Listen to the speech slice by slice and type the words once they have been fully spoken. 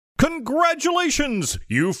Congratulations!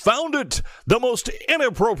 You found it! The most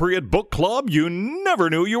inappropriate book club you never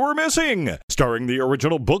knew you were missing. Starring the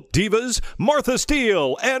original book divas Martha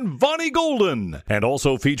Steele and Vonnie Golden. And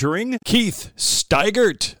also featuring Keith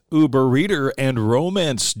Steigert, Uber reader and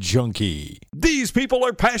romance junkie. These people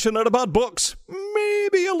are passionate about books.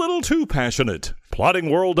 Maybe a little too passionate.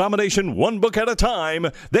 Plotting world domination one book at a time,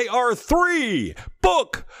 they are 3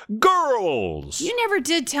 book girls. You never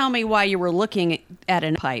did tell me why you were looking at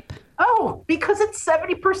a pipe. Oh, because it's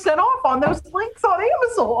 70% off on those links on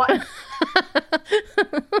Amazon.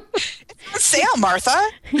 Sale, Martha.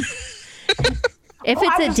 If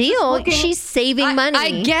it's a deal, she's saving money.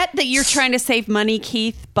 I get that you're trying to save money,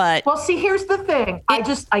 Keith, but... Well, see, here's the thing.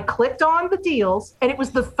 I clicked on the deals, and it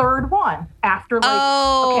was the third one after, like,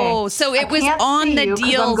 okay, so it was on the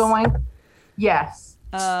deals. Yes.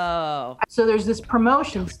 Oh. So there's this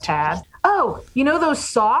promotions tab. Oh, you know those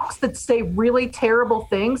socks that say really terrible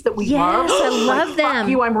things that we love? Yes, I love like, them. Fuck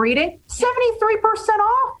you, I'm reading. 73%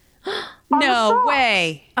 off. No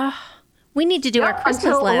way. We need to do our Christmas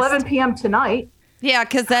until list. 11 p.m. tonight. Yeah,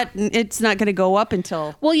 because it's not going to go up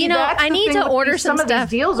until... Well, you know, I need to order some stuff. Some of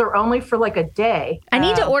these deals are only for like a day. I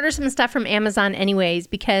need to order some stuff from Amazon anyways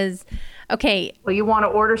because, okay. Well, you want to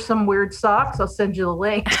order some weird socks? I'll send you the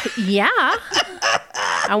link. Yeah.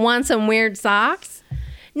 I want some weird socks.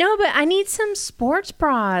 No, but I need some sports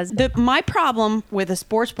bras. My problem with a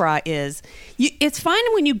sports bra is it's fine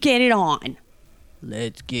when you get it on.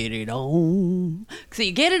 Let's get it on. So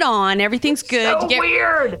you get it on, everything's good. So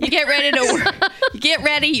weird. You get ready to work. You get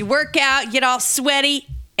ready, you work out, you get all sweaty,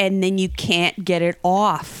 and then you can't get it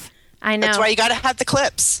off. I know. That's why you got to have the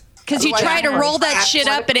clips. Because you try to roll that shit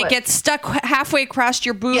up and it gets stuck halfway across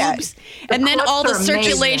your boobs. Yeah, and then all the amazing.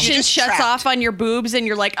 circulation shuts off on your boobs and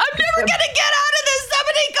you're like, I'm never going to get out of this.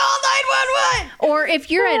 Somebody call 911. Or if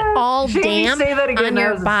you're at all damp say that again, on that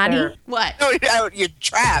your was body. hysterical. What? Oh, you're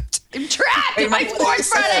trapped. I'm trapped in my sports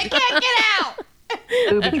bra. I can't get out.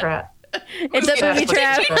 Booby trap. It's a booby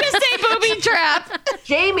trap. Did you just say booby trap?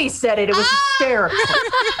 Jamie said it. It was hysterical.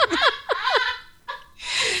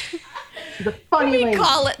 The funny We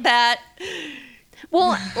call it that.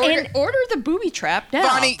 Well, Order the booby trap now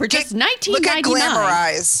Bonnie, for just $19.99. Look at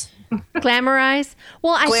Glamorize. Glamorize.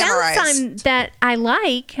 Well, I Glamorize. found some that I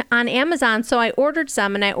like on Amazon, so I ordered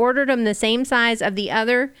some, and I ordered them the same size of the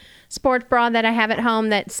other sports bra that I have at home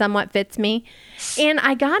that somewhat fits me. And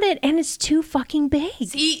I got it, and it's too fucking big.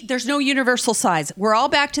 See, there's no universal size. We're all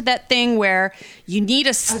back to that thing where you need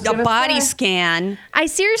a body scan. I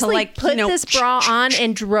seriously put this bra on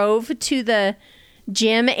and drove to the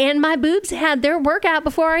gym, and my boobs had their workout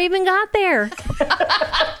before I even got there.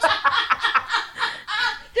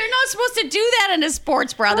 They're not supposed to do that in a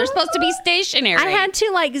sports bra. They're supposed to be stationary. I had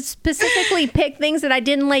to specifically pick things that I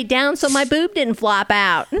didn't lay down so my boob didn't flop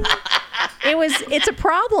out. It's a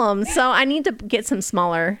problem. So I need to get some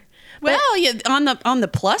smaller. Well, on the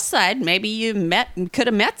plus side, maybe you could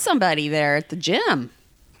have met somebody there at the gym.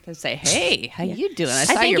 To say, hey, how you doing? I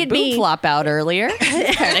saw your boob flop out earlier.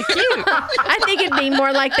 It's kind of cute. I think it'd be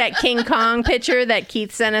more like that King Kong picture that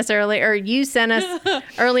Keith sent us earlier, or you sent us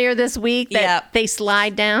earlier this week that they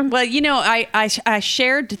slide down. Well, I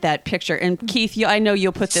shared that picture, and Keith, I know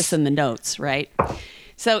you'll put this in the notes, right?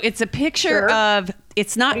 So it's a picture of,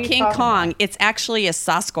 it's not King Kong, it's actually a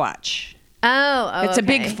Sasquatch. Oh, it's a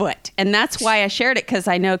Bigfoot, and that's why I shared it, because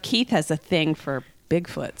I know Keith has a thing for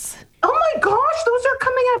Bigfoots. Oh my gosh, those are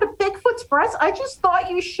coming out of Bigfoot's breast. I just thought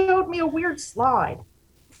you showed me a weird slide.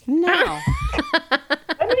 No.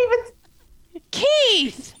 I didn't even...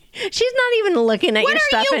 Keith! She's not even looking at your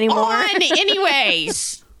stuff anymore. What are you on anyway?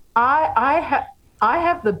 I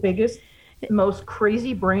have the biggest, most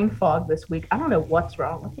crazy brain fog this week. I don't know what's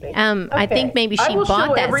wrong with me. I think maybe she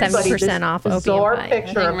bought that 70% off bizarre opium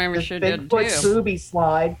picture I of remember this she did Bigfoot too. booby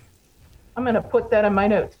slide. I'm going to put that in my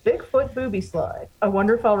notes. Bigfoot booby slide. I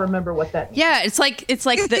wonder if I'll remember what that means. Yeah, it's like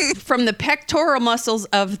from the pectoral muscles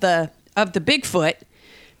of the Bigfoot,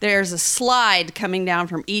 there's a slide coming down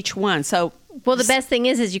from each one. So, well, the best thing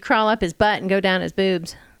is you crawl up his butt and go down his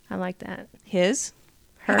boobs. I like that. Hers.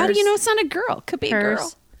 Hers. How do you know it's not a girl? Could be a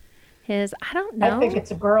girl. His. I don't know. I think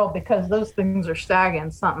it's a girl because those things are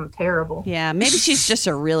sagging something terrible. Yeah, maybe she's just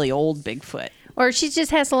a really old Bigfoot. Or she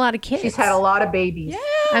just has a lot of kids. She's had a lot of babies. Yeah.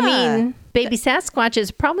 I mean, baby Sasquatch is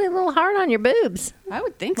probably a little hard on your boobs. I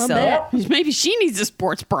would think A so. little Maybe she needs a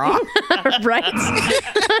sports bra. Right?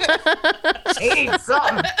 She needs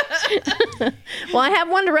something. Well, I have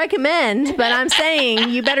one to recommend, but I'm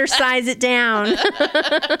saying you better size it down.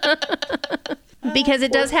 Because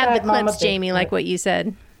it does have the clips, Jamie, like what you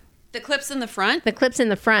said. The clips in the front? The clips in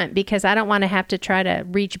the front, because I don't want to have to try to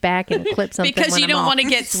reach back and clip something Because when you I'm don't all want to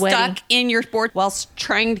get sweaty. stuck in your sport while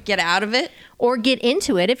trying to get out of it. Or get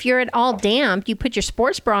into it. If you're at all damp, you put your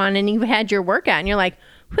sports bra on and you've had your workout and you're like,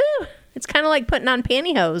 whew, it's kind of like putting on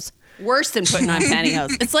pantyhose. Worse than putting on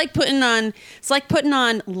pantyhose. It's like putting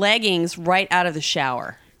on leggings right out of the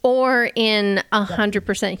shower. Or in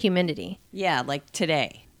 100% humidity. Yeah, like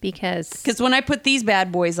today. Because when I put these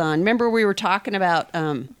bad boys on, remember we were talking about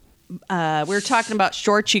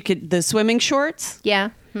shorts. The swimming shorts. yeah.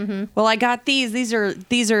 Mm-hmm. Well, I got these. These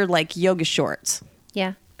are like yoga shorts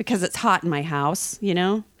Yeah. because it's hot in my house, you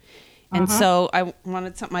know. And so I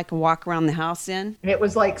wanted something I can walk around the house in. It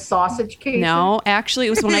was like sausage casing. No, actually, it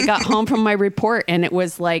was when I got home from my report, and it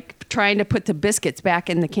was like trying to put the biscuits back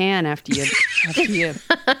in the can after you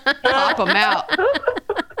pop them out.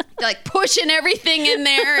 Like pushing everything in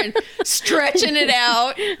there and stretching it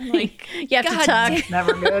out. Like, You have to God tuck. damn.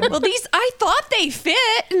 Never good. Well, these, I thought they fit,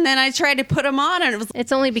 and then I tried to put them on, and it was,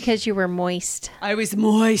 It's only because you were moist. I was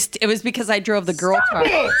moist. It was because I drove the girl car.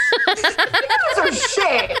 Stop it. You guys are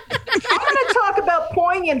shit. I'm going to talk about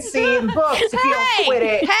poignancy in books if you don't quit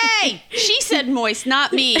it. Hey, she said moist,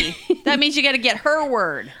 not me. That means you got to get her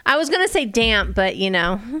word. I was going to say damp, but you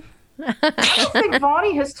know. I don't think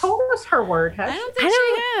Vonnie has told us her word, has I she? don't think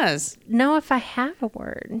she has. Know if I have a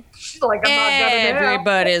word. She's like, I'm not gonna know.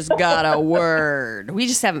 Everybody's got a word. We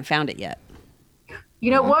just haven't found it yet. You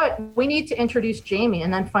know what? We need to introduce Jamie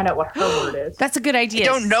and then find out what her word is. That's a good idea. I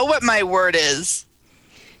don't know what my word is.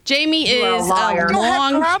 Jamie You are a is liar. I don't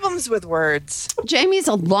have long. problems with words. Jamie's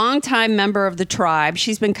a longtime member of the tribe.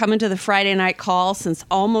 She's been coming to the Friday night call since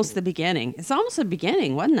almost the beginning. It's almost the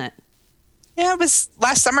beginning, wasn't it? Yeah, it was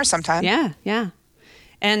last summer sometime. Yeah.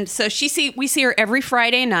 And so we see her every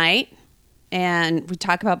Friday night, and we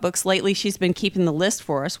talk about books. Lately, she's been keeping the list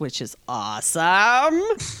for us, which is awesome.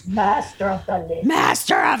 Master of the list.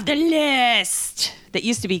 Master of the list. That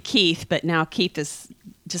used to be Keith, but now Keith has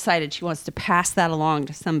decided she wants to pass that along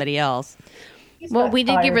to somebody else. Well, we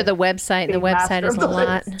did give her the website. The being website master is of a the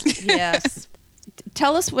lot. Yes.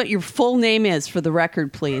 Tell us what your full name is for the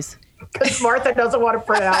record, please. Because Martha doesn't want to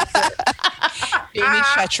pronounce it. Jamie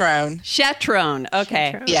Chetrone. Chetrone.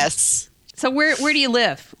 Okay. Chetrone. Yes. So where do you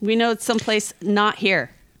live? We know it's someplace not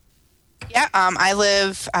here. Yeah, I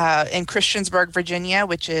live in Christiansburg, Virginia,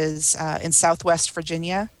 which is in Southwest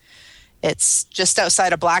Virginia. It's just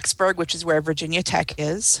outside of Blacksburg, which is where Virginia Tech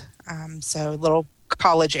is. So a little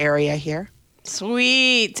college area here.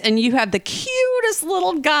 Sweet. And you have the cutest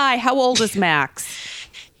little guy. How old is Max?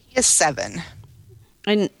 He is 7.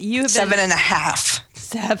 And you have 7.5.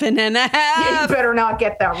 7.5. You better not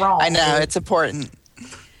get that wrong. I know, it's important.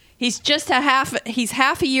 He's just he's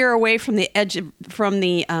half a year away from the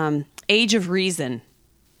age of reason.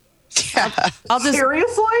 I'll just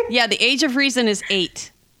Seriously? Yeah, the age of reason is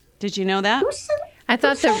 8. Did you know that? Who said- I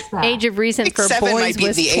thought who the says that? age of reason I think for 7 boys might be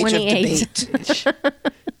was the age 28. of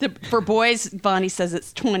debate. For boys, Bonnie says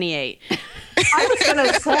it's 28. I was going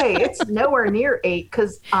to say it's nowhere near 8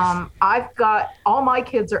 because I've got all my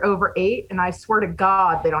kids are over 8, and I swear to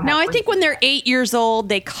God they don't. Now, have I think when they're 8 years old,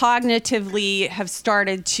 they cognitively have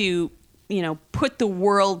started to, put the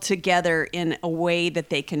world together in a way that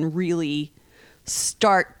they can really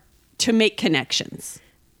start to make connections.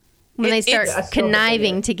 When they start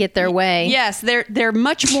conniving to get their way. Yes, they're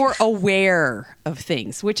much more aware of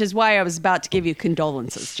things, which is why I was about to give you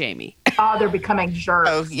condolences, Jamie. Oh, they're becoming jerks.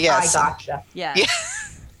 Oh, yes. I gotcha. Yeah.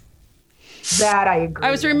 That I agree. I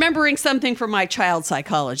was with. remembering something from my child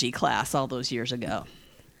psychology class all those years ago.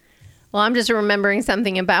 Well, I'm just remembering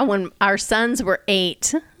something about when our sons were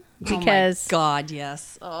 8. Because God,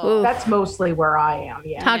 yes. Oh. oof, That's mostly where I am.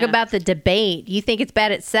 Yeah. talk Yeah. about the debate. You think it's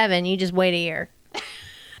bad at 7, you just wait a year.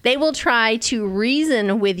 They will try to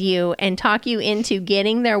reason with you and talk you into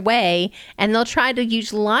getting their way, and they'll try to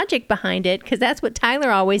use logic behind it because that's what Tyler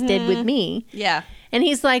always did with me. Yeah. And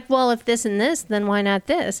he's like, well, if this and this, then why not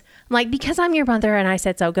this? I'm like, because I'm your mother and I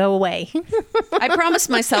said so, go away. I promised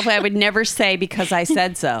myself I would never say because I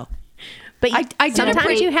said so. But I did a sometimes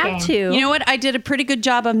pretty- you have to. You know what? I did a pretty good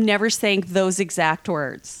job of never saying those exact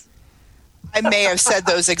words. I may have said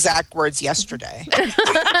those exact words yesterday.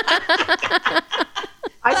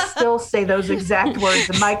 I still say those exact words,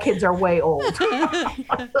 and my kids are way old.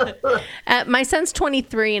 My son's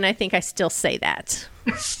 23, and I think I still say that.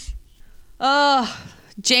 Oh,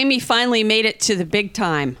 Jamie finally made it to the big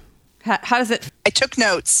time. How does it? I took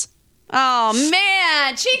notes. Oh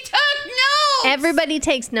man, she took notes. Everybody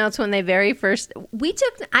takes notes when they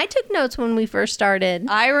I took notes when we first started.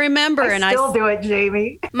 I remember, I still do it,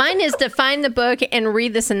 Jamie. Mine is to find the book and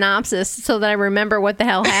read the synopsis so that I remember what the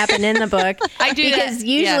hell happened in the book. I do because that.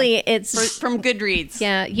 usually Yeah. it's from Goodreads.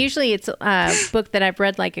 Yeah, usually it's a book that I've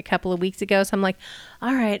read like a couple of weeks ago. So I'm like,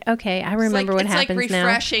 all right, okay, I remember what happens It's like now.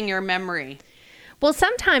 refreshing your memory. Well,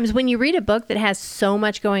 sometimes when you read a book that has so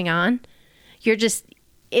much going on,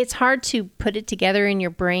 it's hard to put it together in your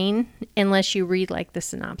brain unless you read like the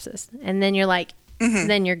synopsis. And then you're like,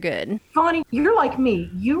 then you're good. Bonnie, you're like me.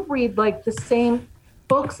 You read like the same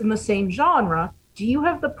books in the same genre. Do you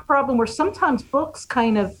have the problem where sometimes books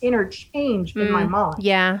kind of interchange in my mind?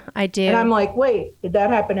 Yeah, I do. And I'm like, wait, did that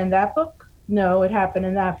happen in that book? No, it happened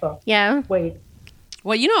in that book. Yeah. Wait.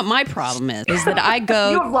 Well, you know what my problem is that I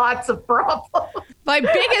go. You have lots of problems. My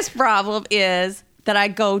biggest problem is that I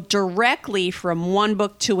go directly from one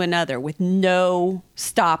book to another with no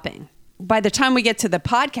stopping. By the time we get to the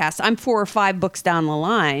podcast, I'm 4 or 5 books down the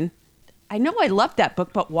line. I know I love that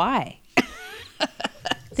book, but why?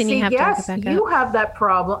 Then See, you have yes, to look it back you up. have that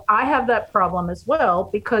problem. I have that problem as well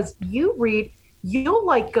because you'll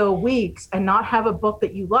like go weeks and not have a book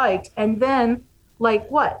that you liked. And then like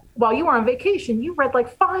what? While you were on vacation, you read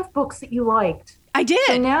like 5 books that you liked. I did.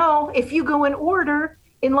 So now if you go in order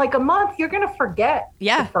in like a month, you're going to forget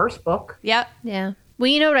the first book. Yep. Yeah. Well,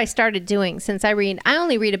 you know what I started doing since I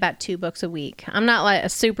only read about 2 books a week. I'm not like a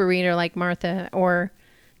super reader like Martha or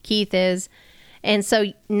Keith is. And so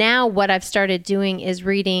now what I've started doing is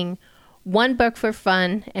reading 1 book for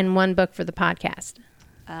fun and 1 book for the podcast.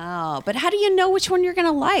 Oh, but how do you know which one you're going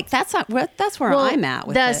to like? That's where I'm at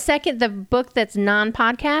with it. The book that's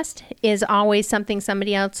non-podcast is always something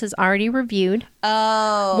somebody else has already reviewed.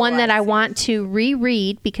 Oh. One that I want to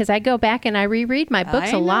reread because I go back and I reread my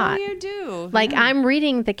books a lot. I know you do. Like I'm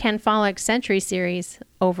reading the Ken Follett Century series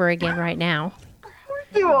over again right now.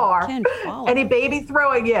 You are. Ken Follett. Any baby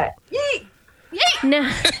throwing yet? Yeet. No.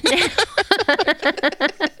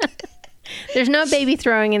 There's no baby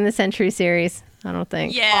throwing in the Century series, I don't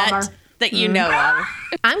think. Yet that you know of.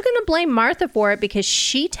 I'm going to blame Martha for it because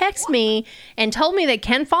she texted me and told me that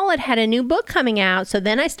Ken Follett had a new book coming out. So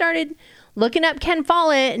then I started looking up Ken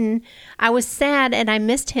Follett and I was sad and I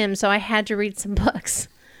missed him. So I had to read some books.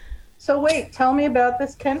 So wait, tell me about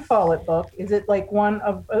this Ken Follett book. Is it like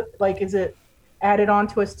is it added on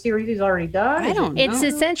to a series he's already done? I don't know. It's a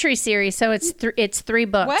Century series, so it's 3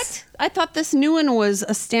 books. What? I thought this new one was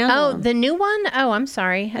a standalone. Oh, the new one? Oh, I'm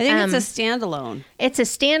sorry. I think it's a standalone. It's a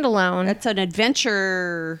standalone. It's an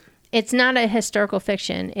adventure. It's not a historical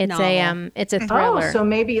fiction. It's Novel. it's a thriller. Oh, so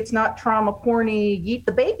maybe it's not trauma porny, yeet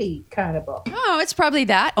the baby kind of book. Oh, it's probably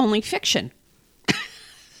that, only fiction.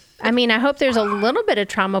 I mean, I hope there's a little bit of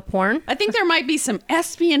trauma porn. I think there might be some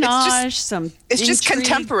espionage, some It's just intrigue.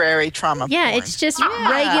 contemporary trauma Yeah, porn. it's just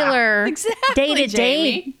regular Exactly,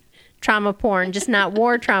 day-to-day Jamie. trauma porn, just not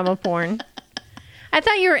war trauma porn. I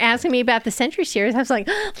thought you were asking me about the Century series. I was like,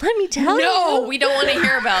 let me tell you. No, we don't want to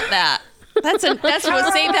hear about that. We'll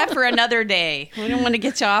save that for another day. We don't want to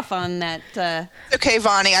get you off on that. Okay,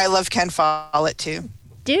 Vonnie, I love Ken Follett too.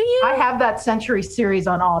 Do you? I have that Century series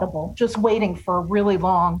on Audible, just waiting for really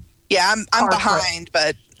long. Yeah, I'm Hard behind,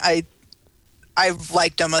 but I've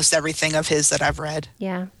liked almost everything of his that I've read.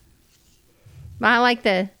 Yeah. I like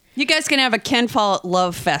You guys can have a Ken Follett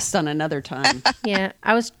love fest on another time. yeah.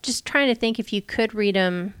 I was just trying to think if you could read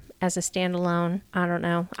them as a standalone. I don't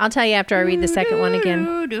know. I'll tell you after I read the second one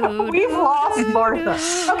again. We've lost Martha.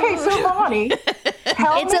 Okay, so Bonnie,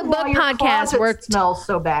 tell It's me a book why your podcast. closet smells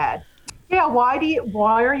so bad. Yeah, why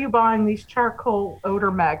are you buying these charcoal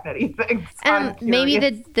odor magnety things? I'm Maybe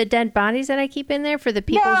curious. the dead bodies that I keep in there for the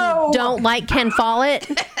people No! who don't like Ken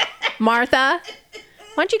Follett. Martha,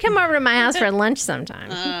 why don't you come over to my house for lunch sometime?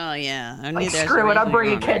 Oh, yeah. I knew Like, there's screw a it, I'm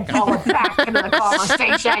reason bringing wrong. Ken Follett back into the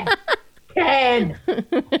conversation. Ken.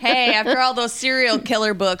 Hey, after all those serial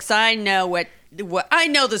killer books, I know what I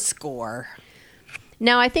know the score.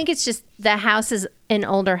 No, I think it's just the house is an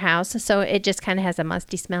older house, so it just kind of has a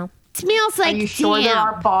musty smell. Smells Are you sure there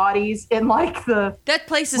aren't bodies in like the... That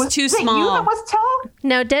place is Was too it you small. that was telling?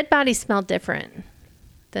 No, dead bodies smell different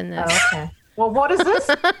than this. Oh, okay. Well, what is this?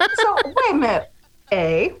 So, wait a minute.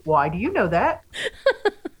 A, why do you know that?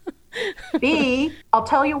 B, I'll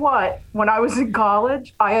tell you what. When I was in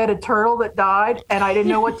college, I had a turtle that died, and I didn't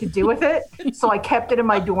know what to do with it, so I kept it in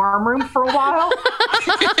my dorm room for a while.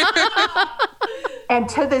 And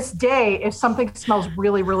to this day, if something smells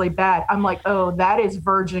really, really bad, I'm like, oh, that is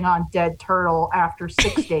verging on dead turtle after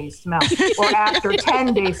 6 days smell or after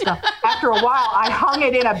 10 days smell. After a while, I hung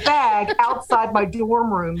it in a bag outside my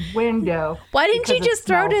dorm room window. Why didn't you just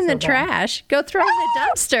throw it in the trash? Go throw it in the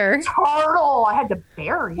dumpster. Turtle. I had to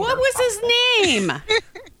bury it. What was his name?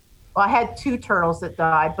 Well, I had 2 turtles that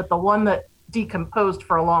died, but the one that decomposed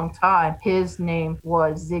for a long time, his name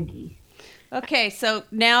was Ziggy. Okay, so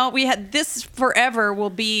now we had this forever will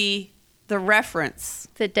be the reference.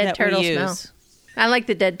 The dead that turtle we use. smell. I like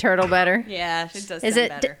the dead turtle better. Yeah, it does Is sound it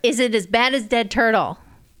better. is it as bad as dead turtle?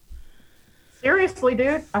 Seriously,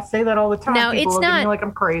 dude, I say that all the time. No, People it's look at me not. like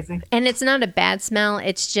I'm crazy. And it's not a bad smell.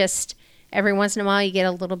 It's just every once in a while you get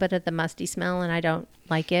a little bit of the musty smell, and I don't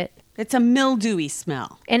like it. It's a mildewy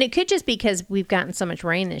smell. And it could just be because we've gotten so much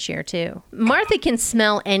rain this year, too. Martha can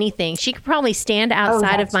smell anything. She could probably stand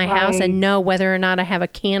outside of that's my house right. and know whether or not I have a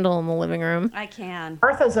candle in the living room. I can.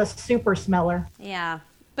 Bertha's a super smeller. Yeah.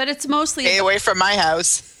 But it's mostly Stay away from my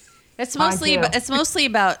house. it's Mine mostly too. it's mostly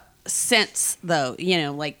about scents though,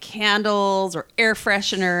 like candles or air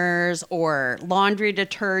fresheners or laundry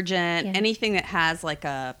detergent, Yeah. anything that has like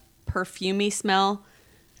a perfumey smell.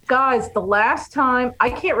 Guys, the last time, I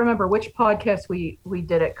can't remember which podcast we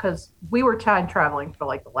did it because we were time traveling for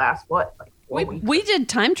like the last, what, like 4 weeks? We did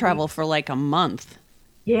time travel for like a month.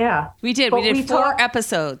 Yeah. We did. But We did 4 talked-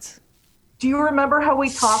 episodes. Do you remember how we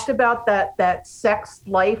talked about that sex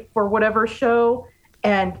life or whatever show?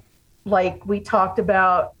 And like we talked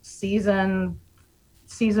about season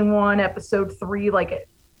 1, episode 3, like at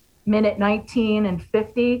minute 19 and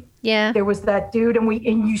 50. Yeah. There was that dude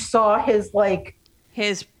and you saw his like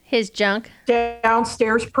His junk.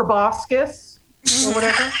 downstairs proboscis or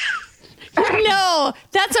whatever. No,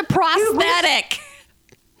 that's a prosthetic.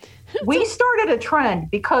 We started a trend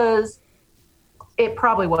because it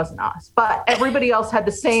probably wasn't us, but everybody else had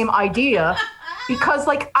the same idea because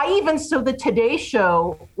like I even saw the Today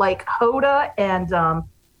Show, like Hoda and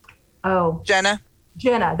Jenna.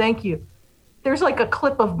 Thank you. There's like a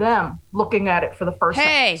clip of them looking at it for the first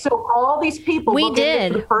Hey. time. So all these people We look at it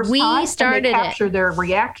for did. the first We time started and they it. capture their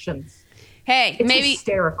reactions. Hey, It's maybe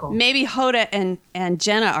hysterical. maybe Hoda and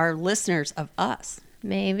Jenna are listeners of us.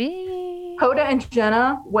 Maybe. Hoda and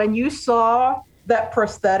Jenna, when you saw that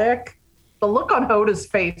prosthetic, the look on Hoda's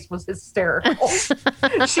face was hysterical.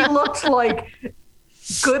 She looked like,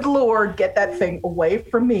 good Lord, get that thing away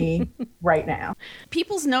from me right now.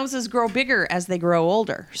 People's noses grow bigger as they grow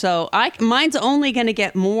older. So mine's only going to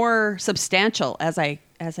get more substantial as I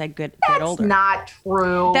get That's older. not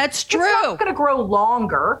true. That's It's true. not going to grow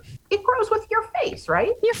longer. It grows with your face,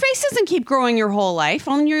 right? Your face doesn't keep growing your whole life.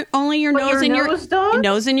 Only your But nose your and nose does?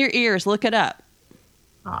 nose and your ears. Look it up.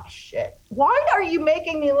 Oh, shit. Why are you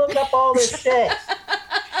making me look up all this shit?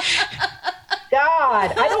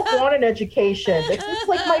 God, I don't want an education. This is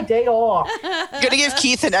like my day off. You're gonna give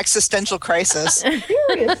Keith an existential crisis.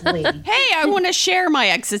 Seriously. Hey, I want to share my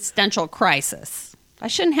existential crisis. I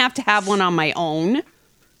shouldn't have to have one on my own.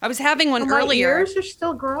 I was having one My earlier. ears are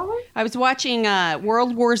still growing? I was watching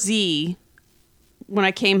World War Z when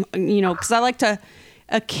I came, because I like to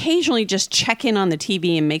occasionally just check in on the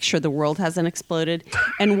TV and make sure the world hasn't exploded.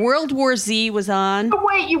 And World War Z was on. Oh,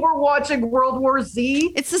 wait, you were watching World War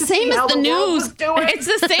Z? It's the to same see as how the world news. was doing? It's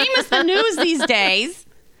the same as the news these days.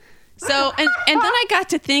 So, and then I got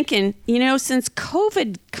to thinking, since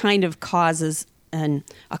COVID kind of causes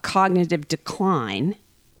a cognitive decline,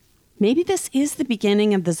 maybe this is the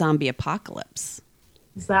beginning of the zombie apocalypse.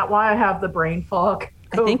 Is that why I have the brain fog?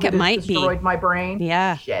 I think COVID it has might be. destroyed my brain.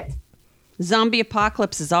 Yeah. Shit. Zombie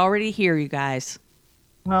apocalypse is already here, you guys.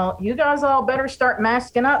 Well, you guys all better start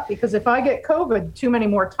masking up because if I get COVID too many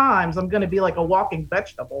more times, I'm going to be like a walking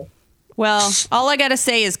vegetable. Well, all I got to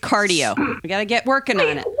say is cardio. We got to get working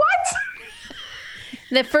on it. What?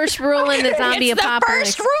 The first rule in the zombie It's the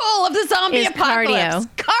apocalypse. first rule of the zombie is apocalypse.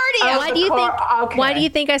 Cardio. Why do you think? Okay. Why do you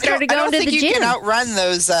think I started I don't going to think the you gym? can outrun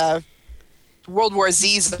those World War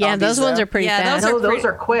Z's. Yeah, those ones are pretty Yeah, fast. those are Those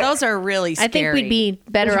are quick. Those are really I scary. think we'd be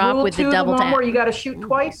better Is off rule with the 2 double one tap. where you got to shoot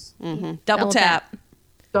twice? double double tap.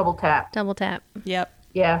 Double tap. Double tap. Yep.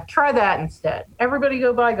 Yeah, try that instead. Everybody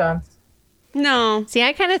go buy guns. No. See,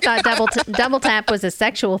 I kind of thought double tap was a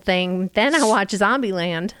sexual thing. Then I watch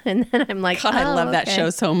Zombieland, and then I'm like, God, I oh, love that okay. show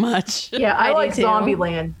so much. Yeah, I I do like too.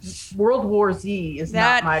 Zombieland. World War Z is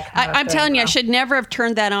That not my kind of I'm thing, telling you, I though. should never have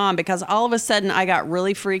turned that on because all of a sudden I got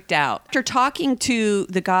really freaked out. After talking to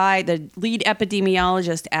the guy, the lead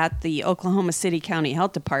epidemiologist at the Oklahoma City County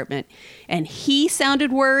Health Department, and he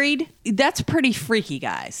sounded worried. That's pretty freaky,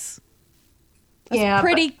 guys. That's Yeah,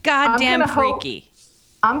 pretty but I'm goddamn gonna hope- freaky.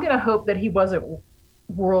 I'm going to hope that he wasn't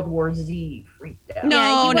World War Z freaked out. No,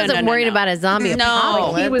 Yeah, he wasn't worried about a zombie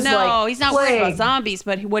apocalypse. He was like, he's not worried about plague. zombies,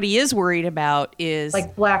 but what he is worried about is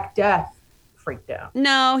Like Black Death freaked out.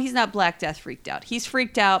 no, he's not Black Death freaked out. He's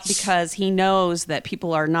freaked out because he knows that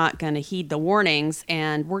people are not going to heed the warnings,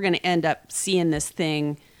 and we're going to end up seeing this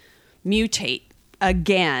thing mutate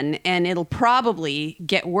again, and it'll probably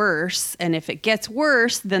get worse. And if it gets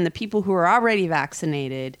worse, then the people who are already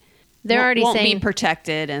vaccinated They're already won't saying be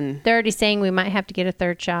protected. And they're already saying we might have to get a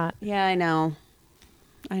third shot. yeah, I know.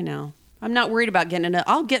 I'm not worried about getting it.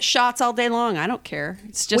 I'll get shots all day long. I don't care.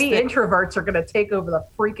 It's just We that- introverts are going to take over the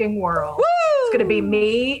freaking world. Woo! It's going to be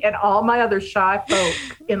me and all my other shy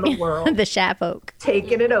folk in the world The Shat Oak.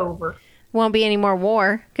 taking it over. Won't be any more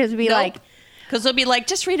war because it'll be like, because they'll be like,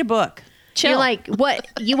 just read a book. Chill. you're like, what?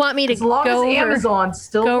 You want me to As long go as over, Amazon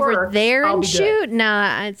still go over works, there I'll and be good. shoot? No,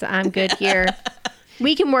 I'm good here.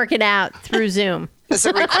 We can work it out through Zoom. Does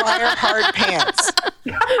it require hard pants?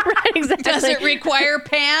 Right, exactly. Does it require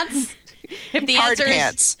pants? If the Hard answer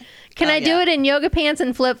pants. Can I do yeah. it in yoga pants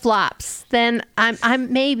and flip flops? Then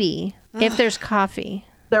I'm maybe if there's coffee.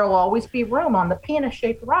 There'll always be room on the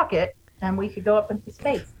penis-shaped rocket, and we could go up into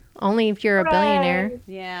space. Only if you're a billionaire. Hooray.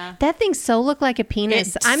 yeah. That thing so looked like a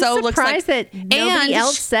penis. It I'm so looks surprised like- that nobody and-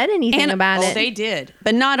 else said anything about it. They did.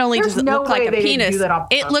 But not only There's does it no look like way a they didn't penis, do that on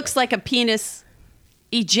it purpose. looks like a penis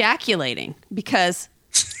ejaculating because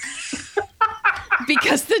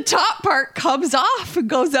the top part comes off and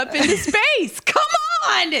goes up into space. Come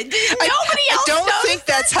on. Nobody I else don't knows. think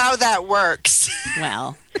that's how that works.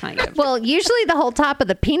 Well, kind of. Well, usually the whole top of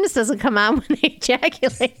the penis doesn't come out when they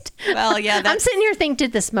ejaculate. Well, yeah, I'm that's- sitting here thinking,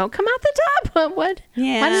 did the smoke come out the top? What?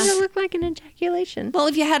 Yeah. Why does it look like an ejaculation? Well,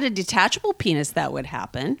 if you had a detachable penis, that would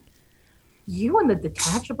happen. You and the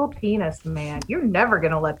detachable penis, man. You're never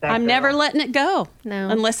going to let that I'm go. never letting it go. No.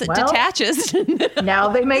 Unless it Well- detaches. Now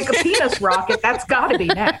they make a penis rocket. That's got to be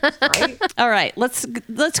next, right? All right, let's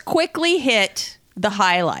quickly hit the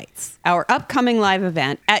highlights. Our upcoming live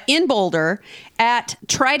event in Boulder at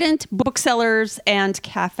Trident Booksellers and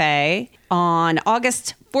Cafe on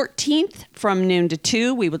August 14th from noon to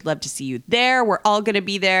 2. We would love to see you there. We're all going to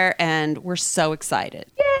be there, and we're so excited.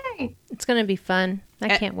 Yay! It's going to be fun.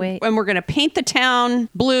 I can't wait. And we're going to paint the town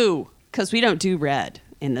blue because we don't do red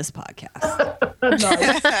in this podcast.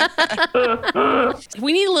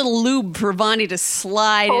 We need a little lube for Vonnie to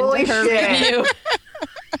slide Holy into her shit. review.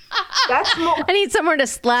 That's more. I need somewhere to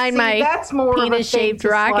slide my that's more penis-shaped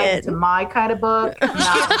of a thing to slide rocket. into my kind of book, not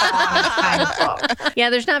my kind of book. Yeah,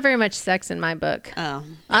 there's not very much sex in my book. Oh.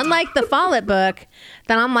 Unlike the Follett book,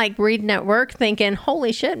 that I'm like reading at work thinking,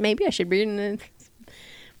 holy shit, maybe I should be reading it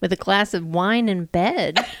with a glass of wine in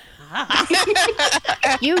bed.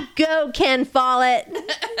 You go, Ken Follett.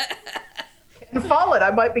 And Follett,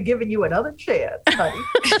 I might be giving you another chance, honey.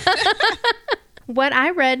 What I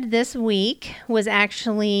read this week was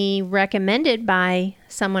actually recommended by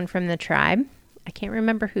someone from the tribe. I can't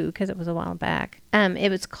remember who because it was a while back. It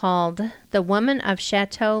was called The Woman of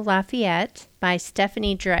Chateau Lafayette by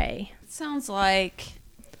Stephanie Dre. Sounds like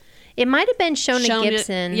It might have been Shona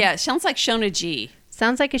Gibson. Yeah, it sounds like Shona G.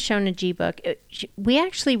 Sounds like a Shona G book. We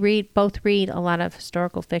actually both read a lot of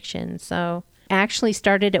historical fiction. So I actually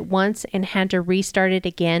started it once and had to restart it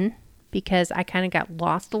again because I kind of got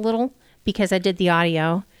lost a little because I did the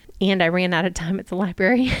audio and I ran out of time at the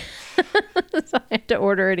library. So I had to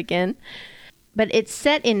order it again. But it's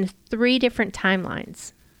set in 3 different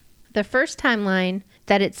timelines. The first timeline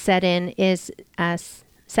that it's set in is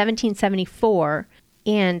 1774.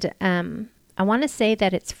 And I want to say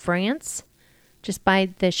that it's France. Just by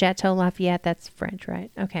the Chateau Lafayette, that's French,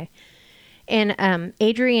 right? Okay. And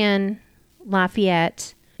Adrienne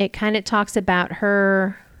Lafayette, it kind of talks about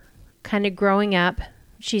her kind of growing up.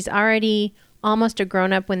 She's already almost a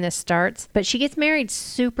grown-up when this starts, but she gets married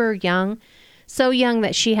super young, so young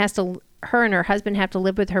that her and her husband have to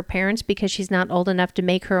live with her parents because she's not old enough to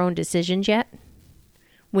make her own decisions yet,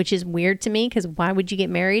 which is weird to me because why would you get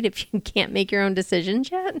married if you can't make your own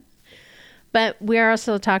decisions yet? But we're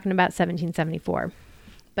also talking about 1774.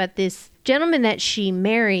 But this gentleman that she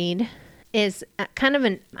married is kind of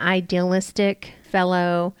an idealistic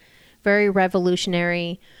fellow, very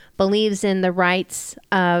revolutionary, believes in the rights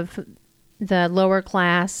of the lower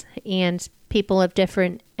class and people of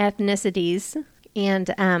different ethnicities.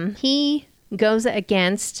 And he goes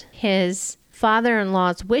against his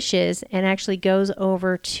father-in-law's wishes and actually goes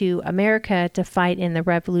over to America to fight in the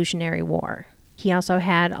Revolutionary War. He also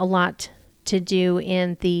had a lot to do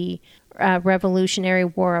in the Revolutionary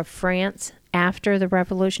War of France after the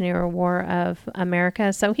Revolutionary War of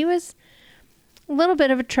America. So he was a little bit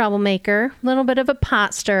of a troublemaker, a little bit of a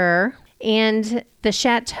pot stirrer. And the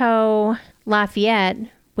Chateau Lafayette,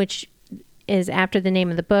 which is after the name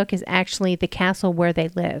of the book, is actually the castle where they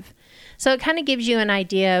live. So it kind of gives you an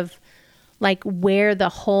idea of like where the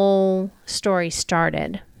whole story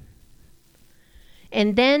started.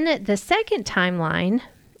 And then the second timeline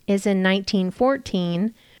is in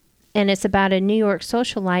 1914, and it's about a New York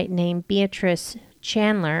socialite named Beatrice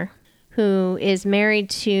Chandler, who is married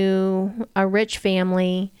to a rich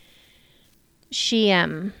family. She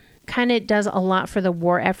kind of does a lot for the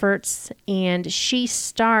war efforts, and she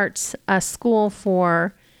starts a school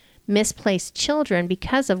for misplaced children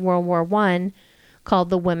because of World War I called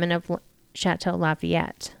the Women of Chateau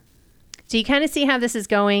Lafayette. So you kind of see how this is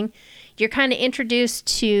going. You're kind of introduced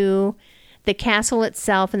to the castle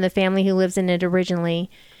itself and the family who lives in it originally,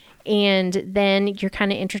 and then you're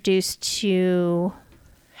kind of introduced to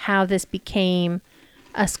how this became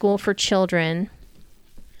a school for children.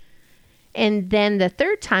 And then the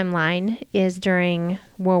third timeline is during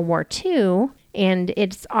World War II, and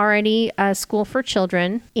it's already a school for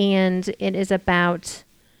children, and it is about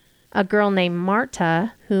a girl named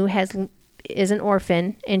Marta who is an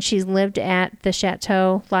orphan, and she's lived at the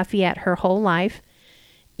Chateau Lafayette her whole life,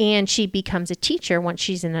 and she becomes a teacher once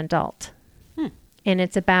she's an adult. And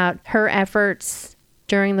it's about her efforts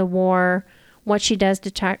during the war, what she does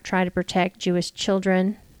to try to protect Jewish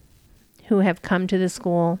children who have come to the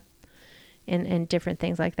school, and different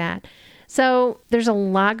things like that. So there's a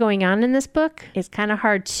lot going on in this book. It's kind of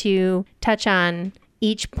hard to touch on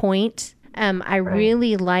each point. I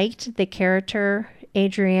really liked the character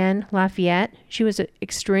Adrienne Lafayette. She was an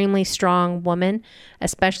extremely strong woman,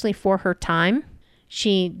 especially for her time.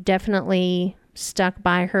 She definitely stuck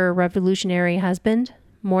by her revolutionary husband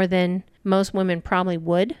more than most women probably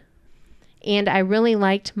would. And I really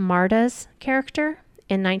liked Marta's character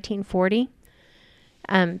in 1940.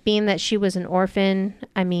 Being that she was an orphan,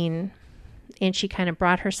 and she kind of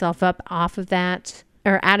brought herself up off of that,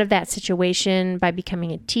 or out of that situation by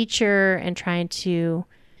becoming a teacher and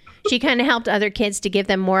she kind of helped other kids to give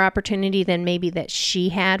them more opportunity than maybe that she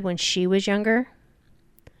had when she was younger.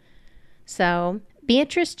 So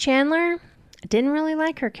Beatrice Chandler, I didn't really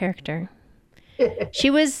like her character. She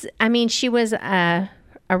was a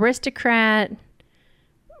aristocrat.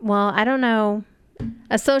 Well, I don't know.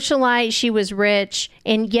 A socialite. She was rich.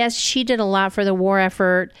 And yes, she did a lot for the war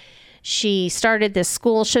effort. She started this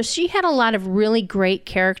school. So she had a lot of really great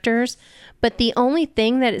characters. But the only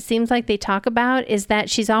thing that it seems like they talk about is that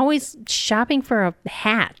she's always shopping for a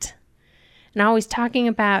hat. And always talking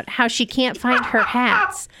about how she can't find her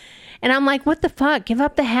hats. And I'm like, what the fuck? Give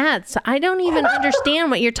up the hats. I don't even understand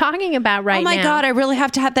what you're talking about right now. Oh my God, I really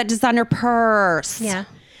have to have that designer purse. Yeah.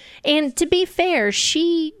 And to be fair,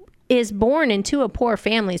 she is born into a poor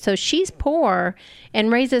family. So she's poor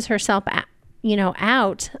and raises herself,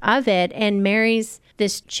 out of it and marries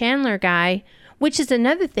this Chandler guy, which is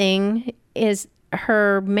another thing, is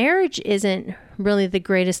her marriage isn't really the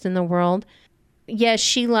greatest in the world. Yes,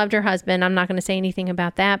 she loved her husband. I'm not going to say anything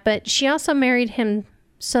about that. But she also married him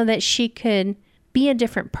so that she could be a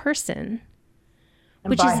different person.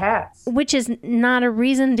 And buy hats. Which is not a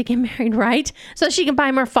reason to get married, right? So she can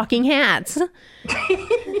buy more fucking hats.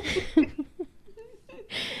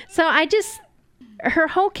 So her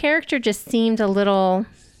whole character just seemed a little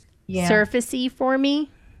surfacey for me.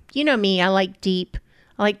 You know me, I like deep.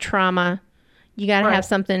 I like trauma. You got to have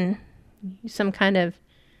something, some kind of...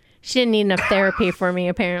 She didn't need enough therapy for me,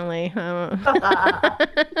 apparently.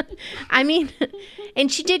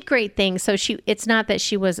 And she did great things. So it's not that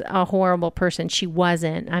she was a horrible person. She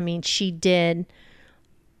wasn't. She did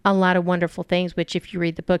a lot of wonderful things, which if you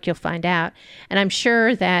read the book, you'll find out. And I'm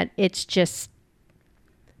sure that it's just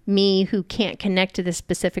me who can't connect to this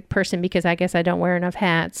specific person because I guess I don't wear enough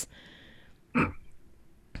hats.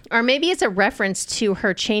 Or maybe it's a reference to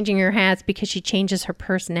her changing her hats because she changes her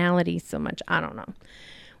personality so much. I don't know.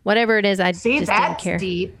 Whatever it is, I just didn't care.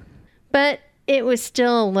 Deep. But it was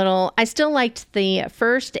still a little... I still liked the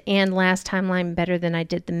first and last timeline better than I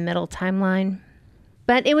did the middle timeline.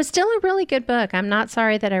 But it was still a really good book. I'm not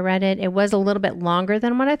sorry that I read it. It was a little bit longer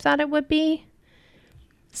than what I thought it would be.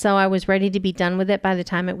 So I was ready to be done with it by the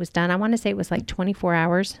time it was done. I want to say it was like 24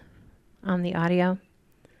 hours on the audio.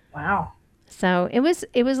 Wow. So it was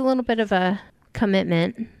a little bit of a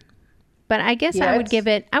commitment. But I guess I would give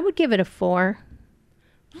it a 4.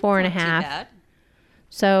 4.5.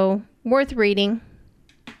 So worth reading.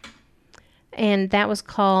 And that was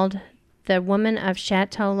called The Woman of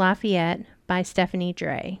Chateau Lafayette by Stephanie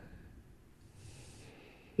Dray.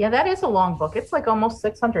 Yeah, that is a long book. It's like almost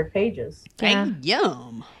 600 pages. Yeah.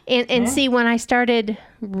 Yum. And see, when I started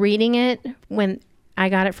reading it, when I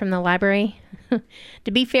got it from the library,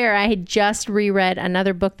 To be fair, I had just reread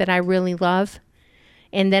another book that I really love.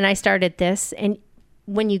 And then I started this. And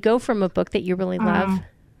when you go from a book that you really love,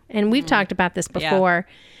 and we've talked about this before,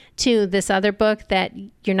 to this other book that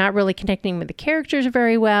you're not really connecting with the characters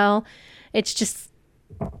very well, it's just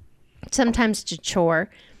sometimes it's a chore.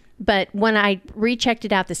 But when I rechecked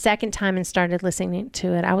it out the second time and started listening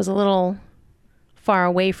to it, I was a little far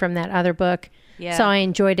away from that other book. Yeah. So I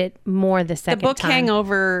enjoyed it more the second The book time.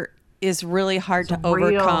 hangover is really hard to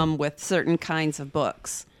overcome with certain kinds of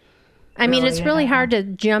books. I mean, it's really hard to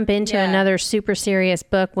jump into Yeah. another super serious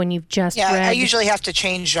book when you've just Yeah, read. I usually have to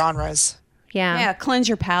change genres. Yeah, cleanse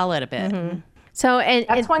your palate a bit. So, and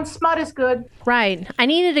That's when smut is good. right. I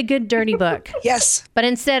needed a good dirty book, Yes. but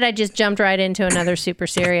instead I just jumped right into another super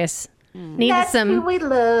serious. Needed That's who some. we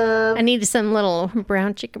love. I needed some little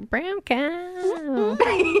brown chicken, brown cow.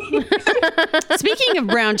 Speaking of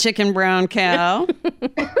brown chicken, brown cow,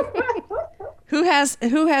 who has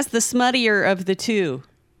the smuttier of the two?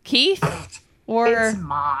 Keith or It's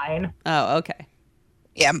mine. Oh, okay.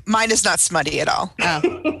 Yeah, mine is not smutty at all. All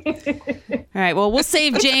right. Well, we'll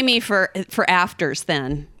save Jamie for afters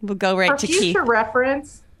then. We'll go right For to Keith. future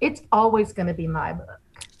reference, it's always going to be my book.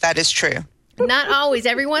 That is true. Not always.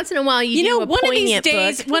 Every once in a while, You do know, a one of these poignant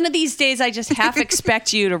days, book. one of these days, I just half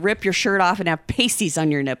expect you to rip your shirt off and have pasties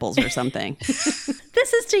on your nipples or something.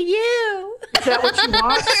 This is to you. Is that what you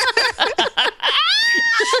want?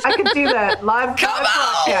 I could do that live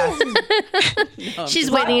podcast.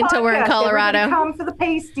 She's waiting until we're in Podcast. Colorado. Everybody come for the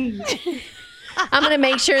pasties. I'm going to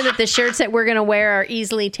make sure that the shirts that we're going to wear are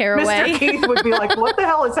easily tear away. Mr. Keith would be like, "What the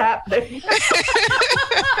hell is happening?"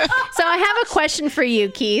 So I have a question for you,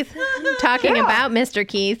 Keith. Talking about Mr.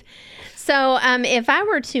 Keith. So if I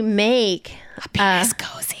were to make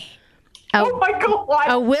Cozy. Oh my god!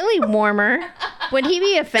 a willy warmer, would he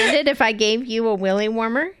be offended if I gave you a willy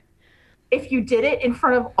warmer? If you did it in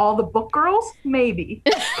front of all the book girls, maybe.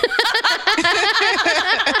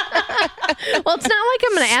 Well, it's not like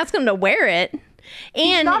I'm going to ask him to wear it.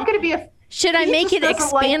 He's And not going to be a. should I he make just it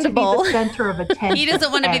doesn't like to be expandable? the center of attention. He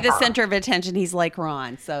doesn't want to be the ever. center of attention. He's like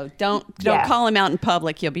Ron. So don't Yeah. call him out in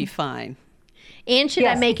public. You'll be fine. And should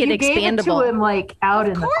I Yes, make if it you gave it to expandable? him like out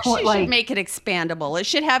in Of the course, corner, you like should make it expandable.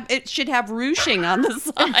 It should have ruching on the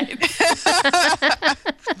side.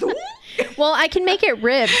 Well, I can make it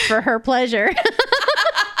ribbed for her pleasure.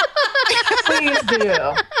 please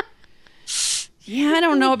do. Yeah, I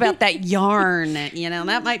don't know about that yarn. You know,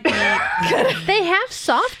 that might be. They have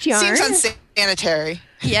soft yarn. Seems unsanitary.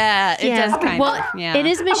 Yeah, it does kind well, of. Yeah. it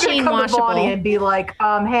is I'm gonna machine come to Bonnie washable. and be like,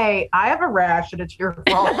 "Hey, I have a rash and it's your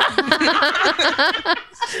fault."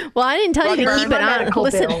 Well, I didn't tell you to Rug keep burn. it on. Medical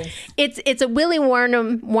Listen, bills. it's a willy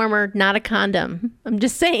warmer, not a condom. I'm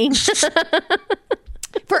just saying.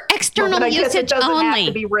 For external But I guess it usage doesn't have to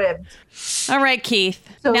only. be ribbed. All right, Keith.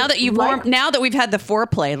 So, now that like- now that we've had the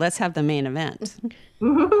foreplay, let's have the main event.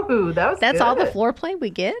 Ooh, that was That's good. all the floor play we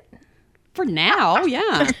get. For now,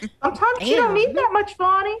 yeah. Sometimes you don't need that much,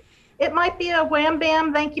 Bonnie. It might be a wham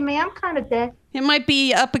bam, thank you, ma'am kind of day. It might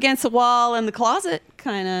be up against the wall in the closet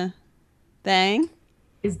kind of thing.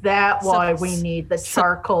 Is that why we need the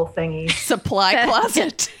charcoal thingy? Supply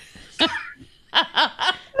closet.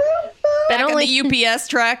 Back only- in the UPS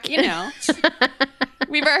truck, you know.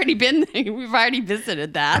 We've already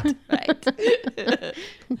visited that, right?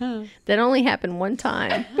 That only happened one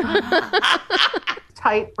time.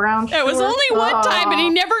 Tight brown shorts. It was only one time and he Aw.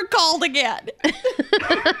 never called again.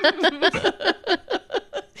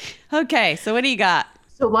 Okay, so what do you got?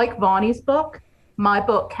 So, like Bonnie's book, my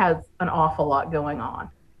book has an awful lot going on.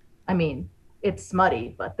 I mean, it's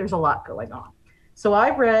smutty, but there's a lot going on. So,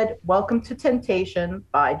 I read Welcome to Temptation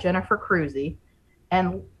by Jennifer Cruzy.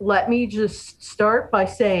 And let me just start by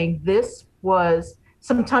saying this was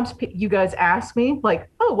sometimes you guys ask me, like,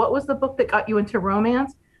 oh, what was the book that got you into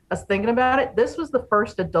romance? I was thinking about it. This was the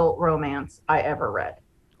first adult romance I ever read.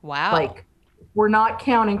 Wow. Like, we're not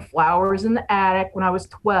counting Flowers in the Attic when I was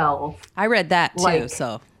 12. I read that too, Like-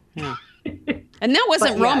 so yeah. And that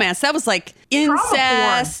wasn't But, yeah. romance. That was like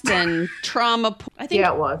incest and trauma. I think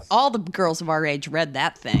Yeah, it was. all the girls of our age read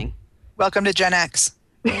that thing. Welcome to Gen X.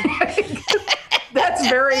 That's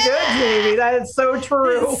very good, Jamie. That is so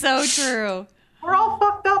true. So true. We're all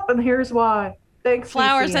fucked up, and here's why. Thanks,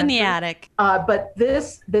 Flowers CC in the Andrew. attic. But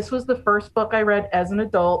this was the first book I read as an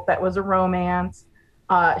adult that was a romance.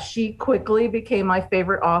 She quickly became my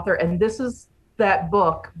favorite author, and this is that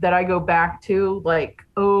book that I go back to like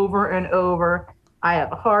over and over. I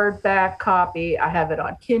have a hardback copy. I have it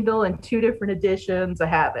on Kindle in 2 different editions. I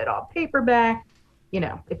have it on paperback. You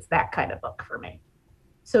know, it's that kind of book for me.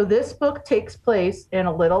 So this book takes place in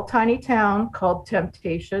a little tiny town called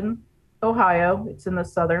Temptation, Ohio. It's in the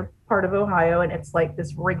southern part of Ohio, and it's like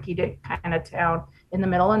this rinky-dink kind of town in the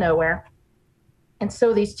middle of nowhere. And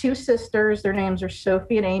so these two sisters, their names are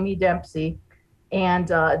Sophie and Amy Dempsey, and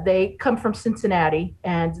they come from Cincinnati,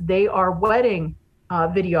 and they are wedding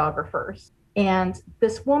videographers. And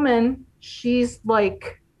this woman, she's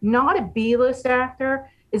like not a B-list actor.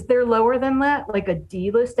 Is there lower than that? Like a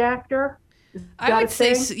D-list actor? I would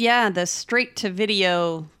say, the straight to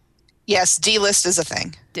video. Yes, D-list is a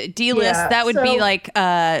thing. D-list, that would be like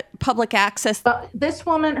public access. This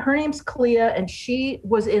woman, her name's Clea, and she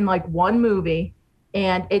was in like one movie,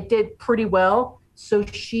 and it did pretty well. So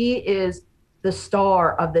she is the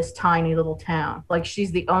star of this tiny little town. Like,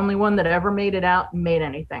 she's the only one that ever made it out and made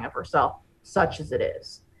anything of herself, such as it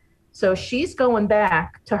is. So she's going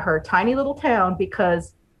back to her tiny little town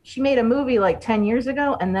because she made a movie like 10 years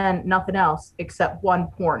ago and then nothing else except one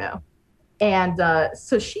porno. And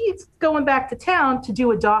so she's going back to town to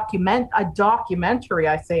do a documentary,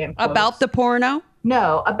 I say in quotes. About the porno?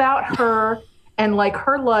 No, about her and like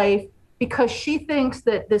her life, because she thinks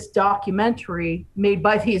that this documentary made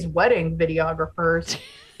by these wedding videographers,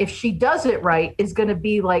 if she does it right, is going to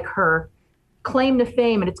be like her claim to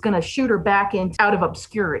fame, and it's going to shoot her back out of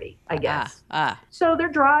obscurity, I guess. So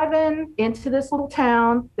they're driving into this little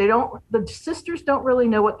town. The sisters don't really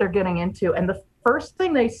know what they're getting into. And the first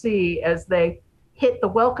thing they see as they hit the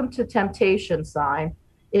Welcome to Temptation sign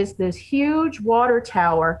is this huge water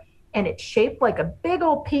tower, and it's shaped like a big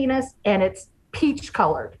old penis, and it's peach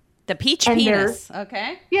colored. The peach penis.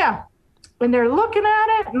 Okay. Yeah. And they're looking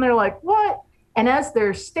at it and they're like, what? And as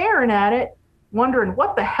they're staring at it, wondering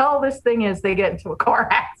what the hell this thing is, they get into a car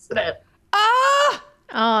accident. Ah!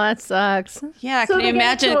 Oh, that sucks. Yeah. So can you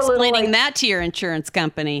imagine explaining little, that to your insurance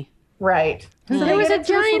company? Right. So there was a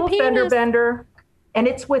giant penis. Fender bender, and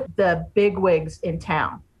it's with the big wigs in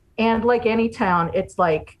town. And like any town, it's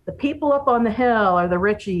like the people up on the hill are the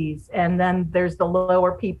richies, and then there's the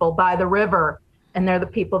lower people by the river, and they're the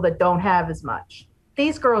people that don't have as much.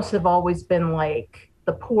 These girls have always been like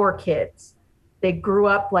the poor kids. They grew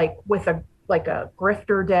up like with a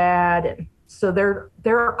grifter dad, and so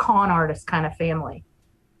they're a con artist kind of family.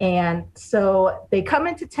 And so they come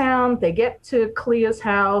into town, they get to Clea's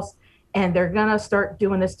house, and they're gonna start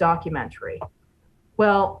doing this documentary.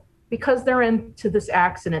 Well, because they're into this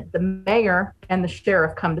accident, the mayor and the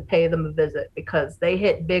sheriff come to pay them a visit because they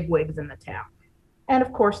hit bigwigs in the town. And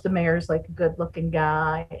of course, the mayor's like a good-looking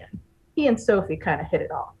guy, and he and Sophie kind of hit it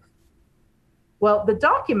off. Well, the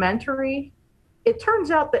documentary, it turns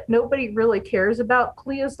out that nobody really cares about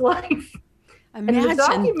Clea's life. Imagine and the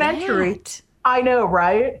documentary, that. I know,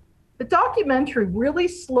 right? The documentary really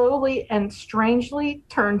slowly and strangely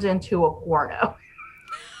turns into a porno.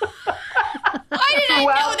 Why did I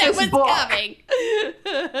know that was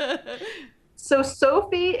coming? So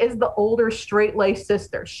Sophie is the older straight-laced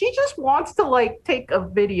sister. She just wants to like take a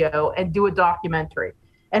video and do a documentary.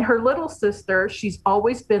 And her little sister, she's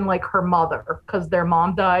always been like her mother because their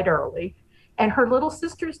mom died early. And her little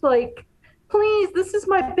sister's like, please, this is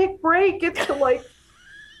my big break. It's to like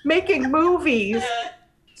making movies.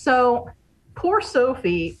 So poor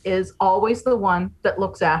Sophie is always the one that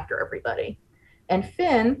looks after everybody. And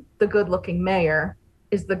Finn, the good-looking mayor,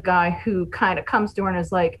 is the guy who kind of comes to her and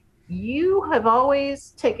is like, you have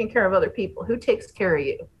always taken care of other people. Who takes care of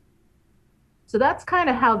you? So that's kind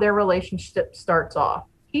of how their relationship starts off.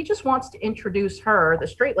 He just wants to introduce her, the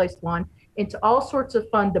straight-laced one, into all sorts of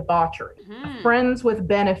fun debauchery, a friends with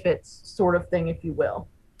benefits sort of thing, if you will.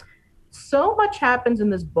 So much happens in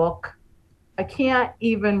this book. I can't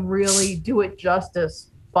even really do it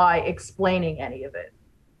justice by explaining any of it.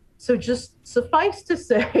 So just suffice to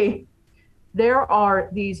say, there are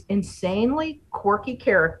these insanely quirky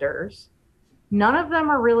characters. None of them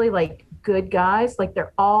are really like good guys. Like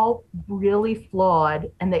they're all really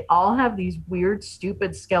flawed, and they all have these weird,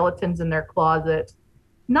 stupid skeletons in their closet.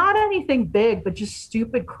 Not anything big, but just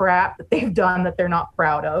stupid crap that they've done that they're not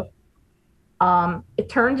proud of. It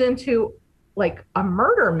turns into like a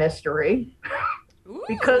murder mystery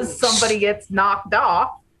because somebody gets knocked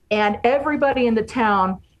off, and everybody in the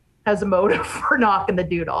town has a motive for knocking the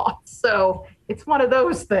dude off. So it's one of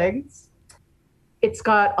those things. It's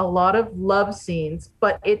got a lot of love scenes,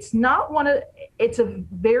 but it's a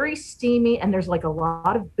very steamy, and there's like a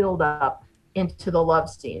lot of build up into the love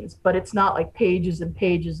scenes, but it's not like pages and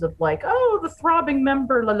pages of like, oh, the throbbing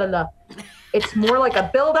member, la la la. It's more like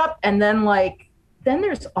a build up, and then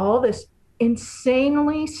there's all this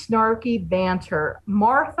insanely snarky banter.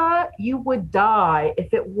 Martha, you would die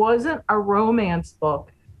if it wasn't a romance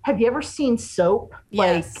book. Have you ever seen Soap?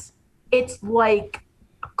 Yes. It's like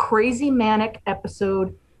a crazy manic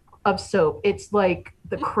episode of soap. It's like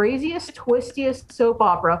the craziest, twistiest soap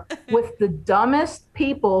opera with the dumbest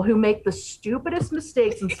people who make the stupidest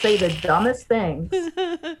mistakes and say the dumbest things.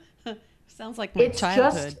 Sounds like my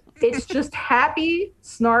childhood. It's just happy,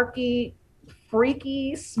 snarky,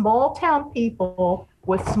 freaky, small town people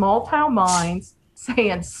with small town minds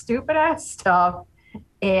saying stupid ass stuff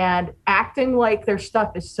and acting like their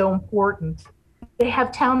stuff is so important. They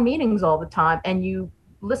have town meetings all the time and you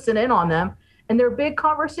listen in on them, and their big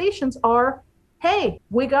conversations are, hey,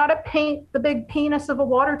 we got to paint the big penis of a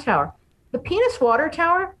water tower. The penis water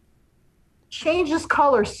tower changes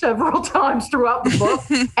color several times throughout the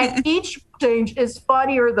book, and each change is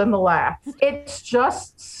funnier than the last. It's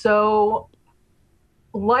just so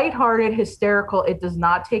lighthearted, hysterical. It does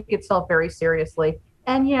not take itself very seriously.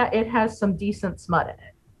 And yeah, it has some decent smut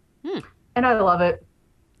in it. And I love it.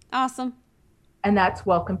 Awesome. And that's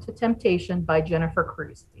Welcome to Temptation by Jennifer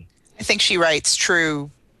Crusie. I think she writes true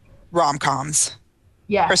rom-coms.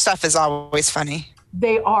 Yeah. Her stuff is always funny.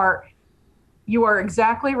 They are. You are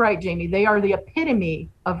exactly right, Jamie. They are the epitome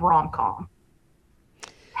of rom-com.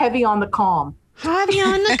 Heavy on the calm. Heavy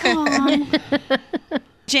on the calm.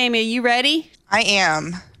 Jamie, are you ready? I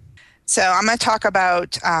am. So I'm going to talk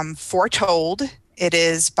about Foretold. It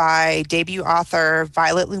is by debut author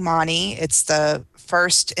Violet Lumani. It's the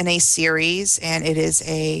first in a series, and it is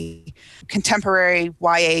a contemporary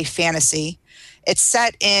YA fantasy. It's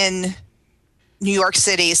set in New York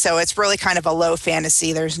City, so it's really kind of a low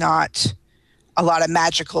fantasy. There's not a lot of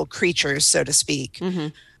magical creatures, so to speak. Mm-hmm.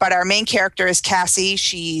 But our main character is Cassie.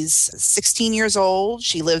 She's 16 years old.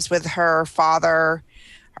 She lives with her father.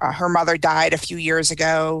 Her mother died a few years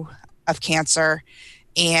ago of cancer,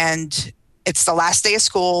 and it's the last day of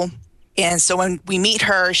school. And so when we meet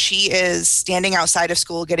her, she is standing outside of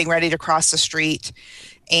school getting ready to cross the street,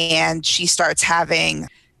 and she starts having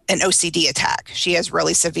an OCD attack. She has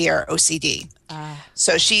really severe OCD.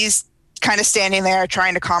 So she's kind of standing there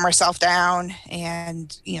trying to calm herself down,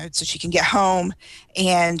 and so she can get home.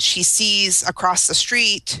 And she sees across the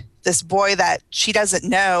street this boy that she doesn't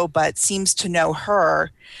know but seems to know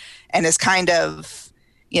her, and is kind of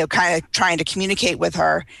trying to communicate with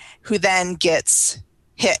her, who then gets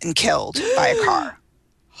hit and killed by a car.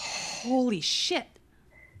 Holy shit.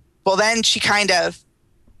 Well, then she kind of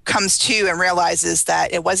comes to and realizes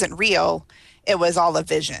that it wasn't real. It was all a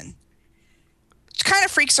vision. It kind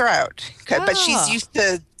of freaks her out, but she's used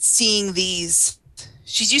to seeing these,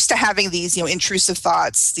 she's used to having these, intrusive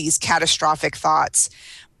thoughts, these catastrophic thoughts,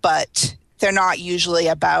 but they're usually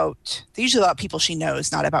about people she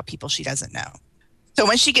knows, not about people she doesn't know. So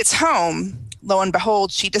when she gets home, lo and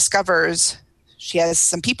behold, she discovers she has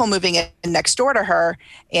some people moving in next door to her,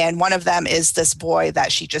 and one of them is this boy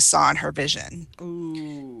that she just saw in her vision.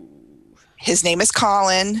 Ooh. His name is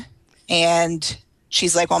Colin, and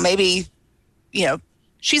she's like, well, maybe,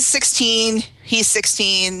 she's 16, he's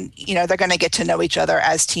 16, they're going to get to know each other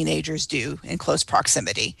as teenagers do in close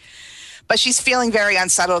proximity. But she's feeling very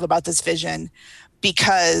unsettled about this vision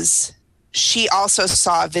because she also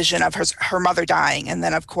saw a vision of her mother dying. And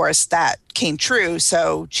then, of course, that came true.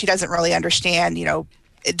 So she doesn't really understand,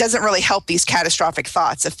 it doesn't really help these catastrophic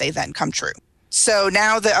thoughts if they then come true. So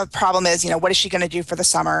now the problem is, what is she going to do for the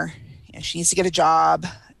summer? She needs to get a job.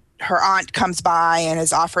 Her aunt comes by and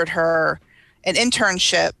has offered her an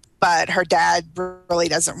internship, but her dad really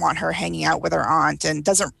doesn't want her hanging out with her aunt and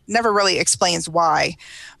never really explains why,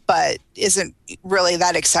 but isn't really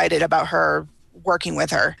that excited about her working with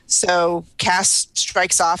her. So Cass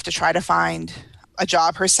strikes off to try to find a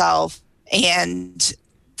job herself, and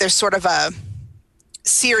there's sort of a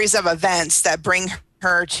series of events that bring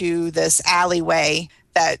her to this alleyway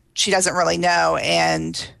that she doesn't really know,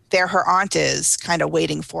 and there her aunt is kind of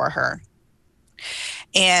waiting for her.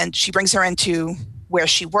 And she brings her into where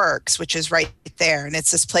she works, which is right there, and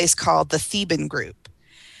it's this place called the Theban Group.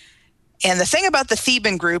 And the thing about the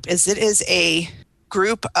Theban Group is it is a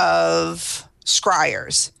group of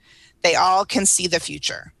scryers. They all can see the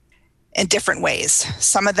future in different ways.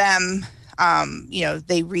 Some of them,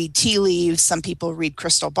 they read tea leaves. Some people read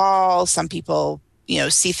crystal balls. Some people,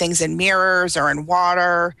 see things in mirrors or in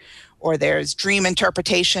water, or there's dream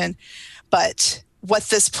interpretation. But what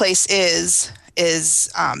this place is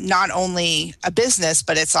not only a business,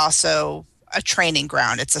 but it's also a training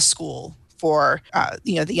ground. It's a school for,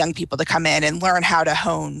 the young people to come in and learn how to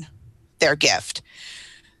hone their gift.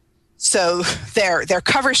 So their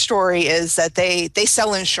cover story is that they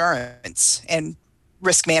sell insurance and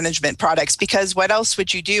risk management products, because what else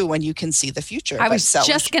would you do when you can see the future? I was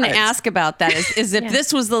just going to ask about that. Is if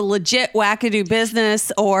this was the legit wackadoo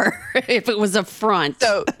business or if it was a front.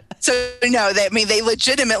 So no, they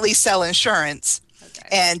legitimately sell insurance. Okay.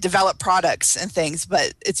 and develop products and things,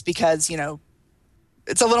 but it's because,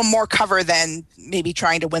 it's a little more cover than maybe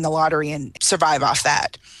trying to win the lottery and survive off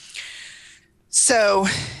that. So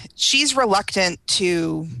she's reluctant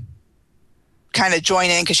to kind of join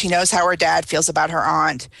in because she knows how her dad feels about her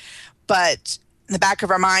aunt. But in the back of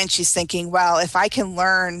her mind, she's thinking, well, if I can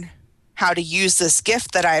learn how to use this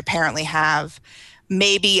gift that I apparently have,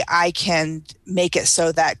 maybe I can make it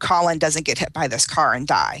so that Colin doesn't get hit by this car and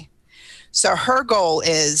die. So her goal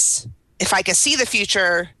is, if I can see the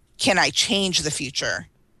future, can I change the future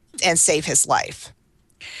and save his life?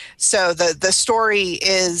 So the story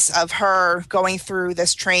is of her going through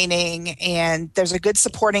this training, and there's a good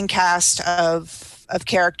supporting cast of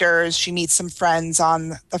characters. She meets some friends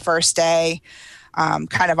on the first day,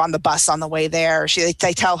 kind of on the bus on the way there.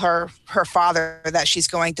 They tell her father that she's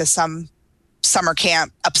going to some summer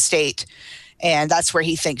camp upstate, and that's where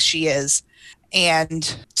he thinks she is.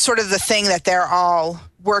 And sort of the thing that they're all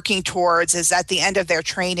working towards is at the end of their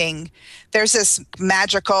training, there's this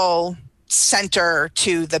magical center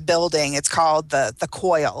to the building. It's called the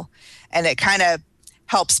coil, and it kind of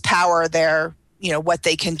helps power their, what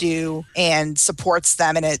they can do and supports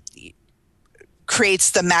them, and it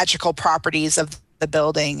creates the magical properties of the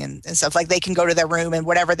building and stuff. Like they can go to their room, and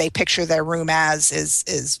whatever they picture their room as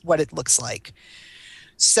is what it looks like.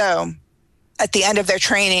 So at the end of their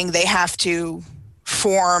training, they have to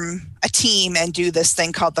form a team and do this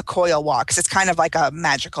thing called the coil walk, because it's kind of like a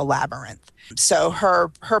magical labyrinth. So her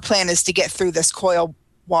plan is to get through this coil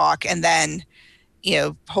walk and then,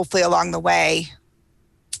 hopefully along the way,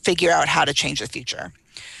 figure out how to change the future.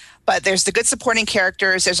 But there's the good supporting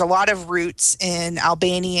characters. There's a lot of roots in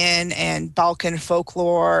Albanian and Balkan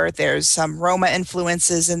folklore. There's some Roma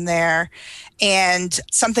influences in there. And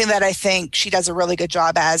something that I think she does a really good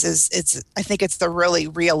job as is I think it's the really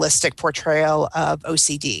realistic portrayal of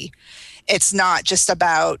OCD. It's not just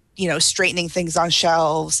about, straightening things on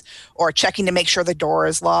shelves or checking to make sure the door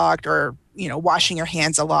is locked or, washing your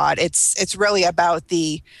hands a lot. It's really about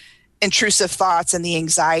the intrusive thoughts and the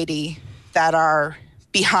anxiety that are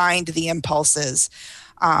behind the impulses.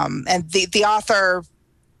 And the author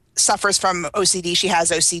suffers from OCD. She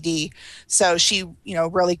has OCD. So she,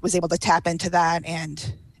 really was able to tap into that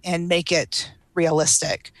and make it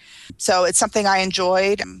realistic. So it's something I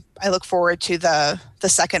enjoyed. I look forward to the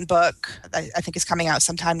second book. I think is coming out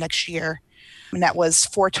sometime next year. And that was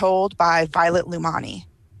Foretold by Violet Lumani.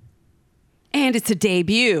 And it's a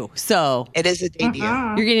debut, so it is a debut.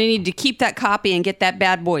 You're going to need to keep that copy and get that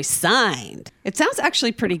bad boy signed. It sounds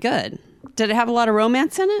actually pretty good. Did it have a lot of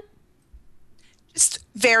romance in it? Just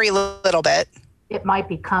very little bit. It might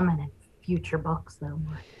be coming in future books, though.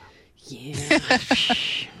 Yeah.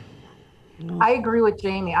 I agree with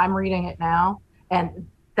Jamie. I'm reading it now, and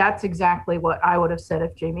that's exactly what I would have said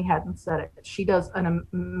if Jamie hadn't said it. She does an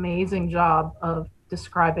amazing job of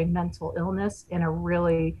describing mental illness in a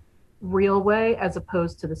really real way, as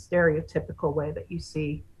opposed to the stereotypical way that you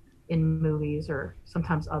see in movies or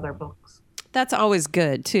sometimes other books. That's always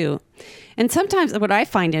good, too. And sometimes what I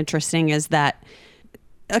find interesting is that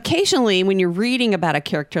occasionally when you're reading about a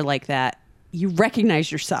character like that, you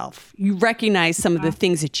recognize yourself. You recognize some of the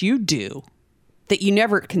things that you do that you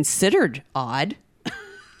never considered odd.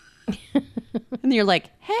 And you're like,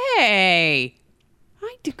 hey,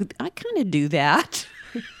 I kind of do that.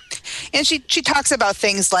 And she talks about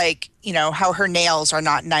things like, how her nails are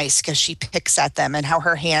not nice because she picks at them, and how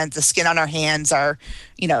her hands, the skin on her hands are,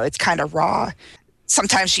 it's kind of raw.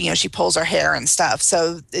 Sometimes she pulls her hair and stuff.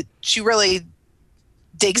 So she really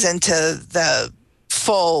digs into the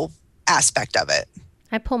full aspect of it.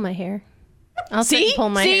 I pull my hair. I'll sit and pull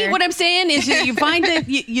my hair. See what I'm saying is you find that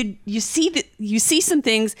you see some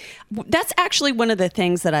things. That's actually one of the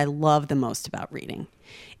things that I love the most about reading,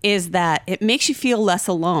 is that it makes you feel less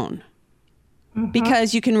alone. Mm-hmm.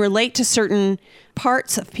 Because you can relate to certain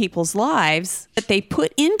parts of people's lives that they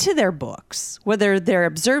put into their books, whether they're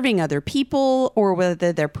observing other people or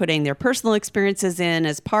whether they're putting their personal experiences in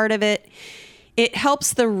as part of it. It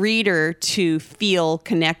helps the reader to feel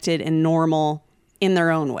connected and normal in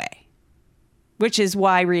their own way, which is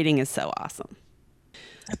why reading is so awesome.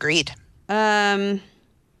 Agreed. Well,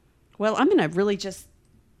 I'm going to really just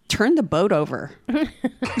turn the boat over.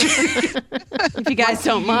 If you guys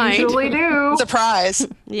don't mind. Usually do. Surprise.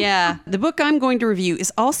 Yeah. The book I'm going to review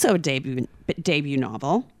is also a debut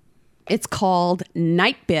novel. It's called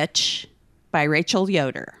Night Bitch by Rachel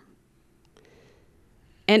Yoder.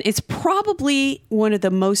 And it's probably one of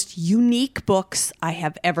the most unique books I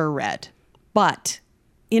have ever read, but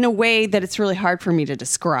in a way that it's really hard for me to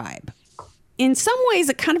describe. In some ways,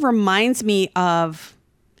 it kind of reminds me of,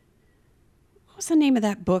 was the name of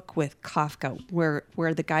that book with Kafka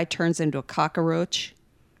where the guy turns into a cockroach?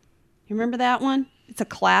 You remember that one? It's a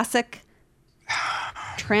classic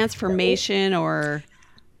transformation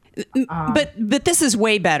but this is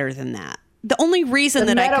way better than that. The only reason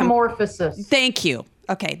that Metamorphosis. Thank you.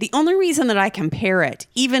 Okay. The only reason that I compare it,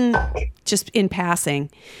 even just in passing,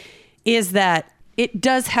 is that it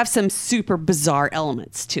does have some super bizarre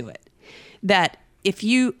elements to it. That if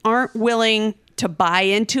you aren't willing to buy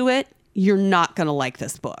into it, you're not going to like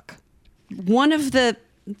this book. One of the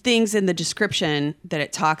things in the description that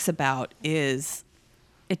it talks about is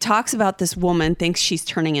this woman thinks she's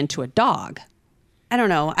turning into a dog. I don't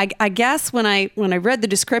know. I guess when I read the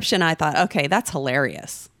description, I thought, okay, that's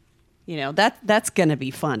hilarious. You know, that's going to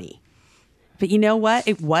be funny. But you know what?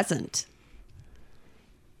 It wasn't.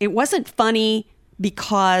 It wasn't funny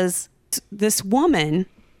because this woman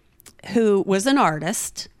who was an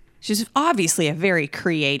artist, she's obviously a very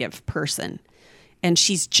creative person, and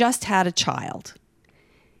she's just had a child.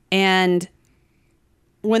 And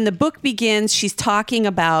when the book begins, she's talking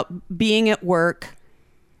about being at work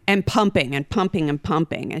and pumping and pumping and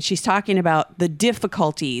pumping. And she's talking about the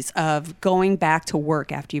difficulties of going back to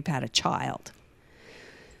work after you've had a child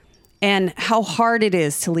and how hard it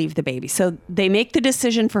is to leave the baby. So they make the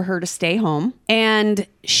decision for her to stay home, and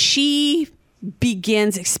she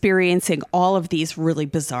begins experiencing all of these really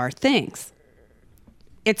bizarre things.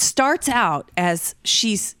 It starts out as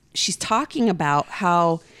she's talking about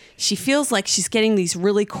how she feels like she's getting these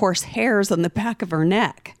really coarse hairs on the back of her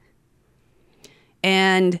neck.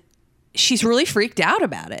 And she's really freaked out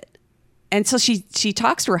about it. And so she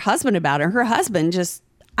talks to her husband about it. Her husband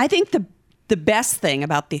I think the best thing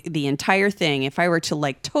about the entire thing, if I were to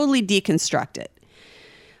like totally deconstruct it,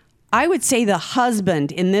 I would say the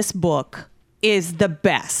husband in this book is the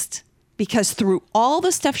best, because through all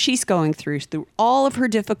the stuff she's going through all of her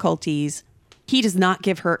difficulties, he does not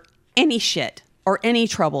give her any shit or any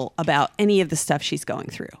trouble about any of the stuff she's going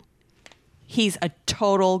through. He's a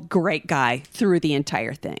total great guy through the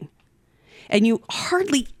entire thing. And you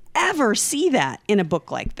hardly ever see that in a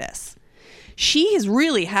book like this. She is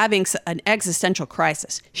really having an existential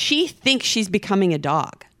crisis. She thinks she's becoming a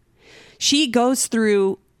dog. She goes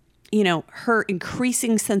through, her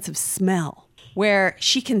increasing sense of smell, where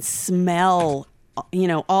she can smell,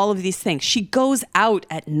 all of these things. She goes out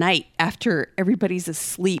at night after everybody's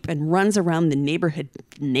asleep and runs around the neighborhood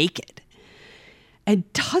naked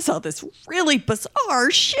and does all this really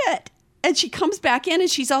bizarre shit. And she comes back in and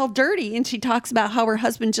she's all dirty, and she talks about how her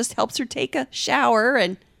husband just helps her take a shower,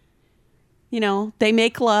 and, they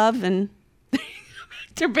make love and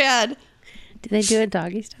to bed. Do they do it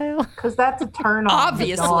doggy style? Because that's a turn on.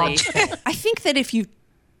 Obviously. I think that if you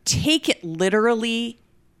take it literally,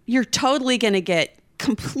 you're totally going to get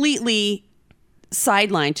completely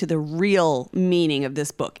sidelined to the real meaning of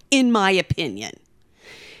this book, in my opinion.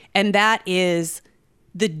 And that is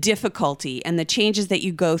the difficulty and the changes that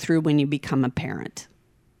you go through when you become a parent.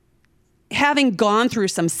 Having gone through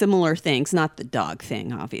some similar things, not the dog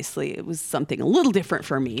thing, obviously, it was something a little different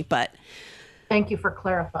for me, but thank you for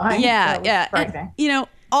clarifying. Yeah. And,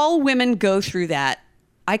 all women go through that.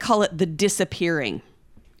 I call it the disappearing,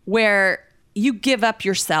 where you give up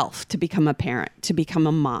yourself to become a parent, to become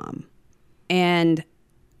a mom. And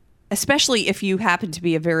especially if you happen to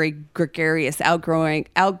be a very gregarious,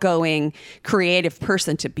 outgoing, creative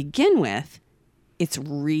person to begin with, it's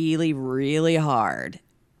really, really hard.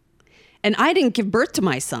 And I didn't give birth to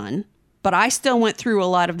my son, but I still went through a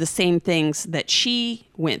lot of the same things that she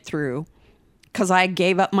went through, because I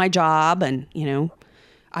gave up my job and,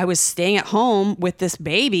 I was staying at home with this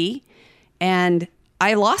baby, and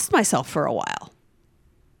I lost myself for a while.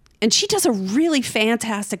 And she does a really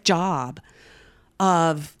fantastic job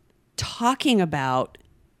of talking about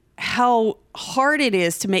how hard it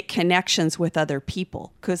is to make connections with other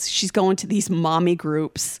people, because she's going to these mommy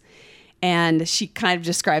groups, and she kind of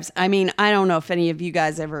describes, I don't know if any of you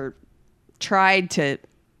guys ever tried to,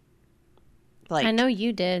 like, I know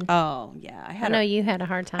you did. Oh yeah. I know you had a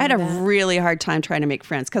hard time. I had with a that. really hard time trying to make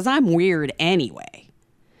friends because I'm weird anyway.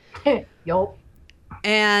 Yup.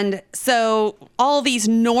 And so all these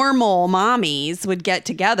normal mommies would get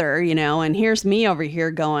together, and here's me over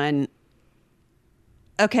here going,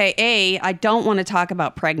 okay, A, I don't want to talk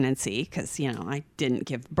about pregnancy because, I didn't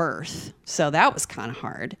give birth. So that was kind of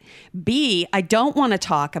hard. B, I don't want to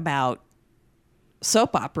talk about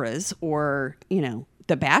soap operas or,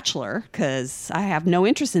 The Bachelor, because I have no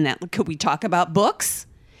interest in that. Could we talk about books?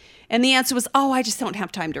 And the answer was, I just don't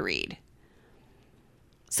have time to read.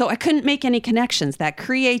 So I couldn't make any connections. That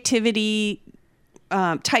creativity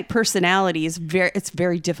type personality it's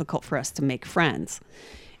very difficult for us to make friends.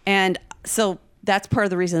 And so that's part of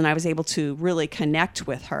the reason I was able to really connect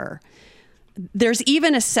with her. There's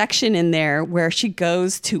even a section in there where she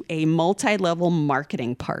goes to a multi-level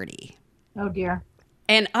marketing party. Oh, dear.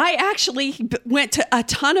 And I actually went to a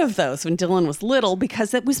ton of those when Dylan was little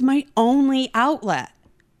because it was my only outlet.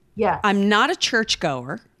 Yeah. I'm not a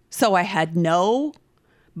churchgoer, so I had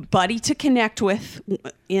nobody to connect with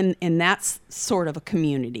in that sort of a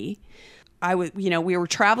community. We were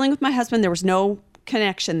traveling with my husband. There was no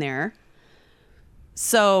connection there.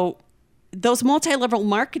 So those multi-level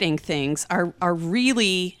marketing things are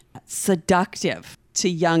really seductive to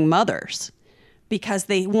young mothers because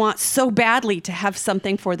they want so badly to have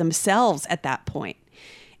something for themselves at that point.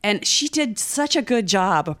 And she did such a good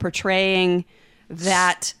job of portraying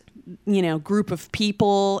that, group of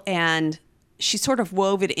people, and she sort of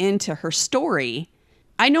wove it into her story.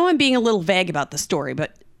 I know I'm being a little vague about the story,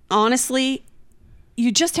 but honestly,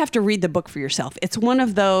 you just have to read the book for yourself. It's one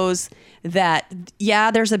of those that,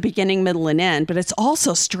 there's a beginning, middle, and end, but it's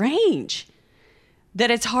also strange that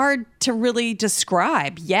it's hard to really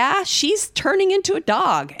describe. Yeah, she's turning into a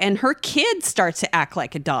dog, and her kid starts to act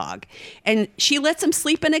like a dog, and she lets him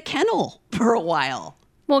sleep in a kennel for a while.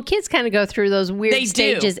 Well, kids kind of go through those weird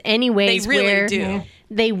stages anyways. They really where do.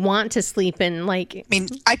 They want to sleep in, I mean,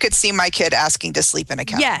 I could see my kid asking to sleep in a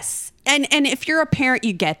kennel. Yes. And if you're a parent,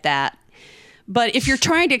 you get that. But if you're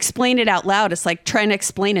trying to explain it out loud, it's like trying to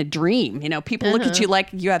explain a dream. People look at you like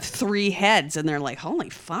you have 3 heads, and they're like, "Holy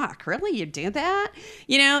fuck, really? You do that?"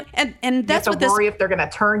 And that's you what have to this. worry if they're going to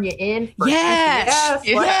turn you in. Yes.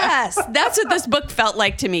 That's what this book felt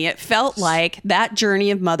like to me. It felt like that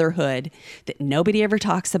journey of motherhood that nobody ever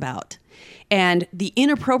talks about, and the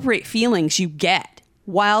inappropriate feelings you get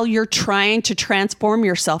while you're trying to transform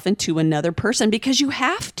yourself into another person, because you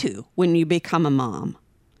have to when you become a mom.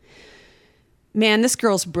 Man, this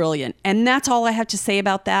girl's brilliant. And that's all I have to say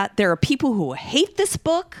about that. There are people who hate this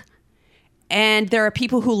book, and there are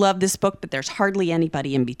people who love this book, but there's hardly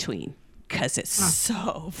anybody in between because it's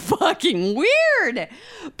so fucking weird.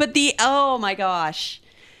 But oh my gosh,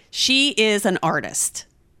 she is an artist.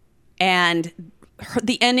 And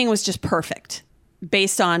the ending was just perfect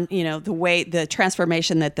based on, the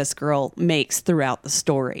transformation that this girl makes throughout the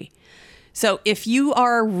story. So if you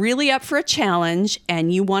are really up for a challenge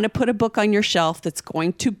and you want to put a book on your shelf that's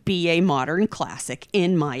going to be a modern classic,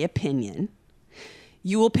 in my opinion,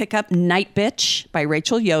 you will pick up Night Bitch by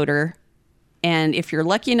Rachel Yoder. And if you're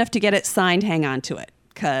lucky enough to get it signed, hang on to it,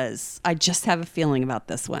 because I just have a feeling about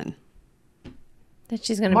this one. That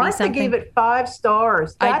she's going to be Martha something. gave it 5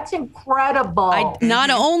 stars. That's incredible. Not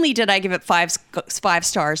only did I give it 5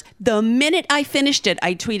 stars, the minute I finished it,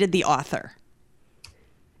 I tweeted the author.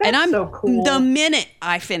 That's so cool. The minute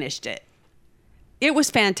I finished it, it was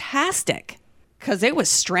fantastic because it was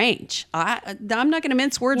strange. I'm not going to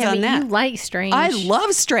mince words on that. You like strange. I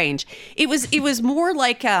love strange. It was more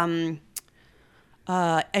like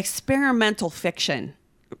experimental fiction,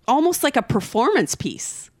 almost like a performance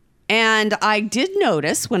piece. And I did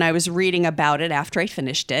notice when I was reading about it after I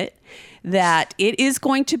finished it that it is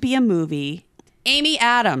going to be a movie. Amy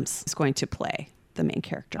Adams is going to play the main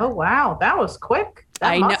character. Oh, wow. That was quick.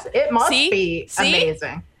 It must be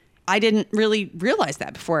amazing. I didn't really realize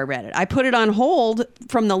that before I read it. I put it on hold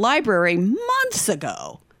from the library months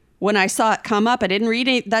ago. When I saw it come up, I didn't read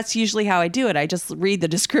it. That's usually how I do it. I just read the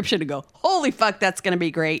description and go, holy fuck, that's going to be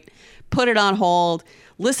great. Put it on hold,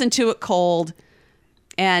 listen to it cold.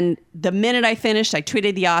 And the minute I finished, I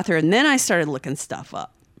tweeted the author, and then I started looking stuff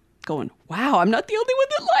up, going, wow, I'm not the only one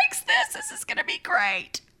that likes this. This is going to be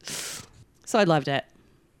great. So I loved it.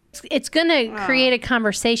 It's going to create a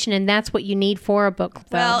conversation, and that's what you need for a book.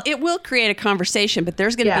 Though. Well, it will create a conversation, but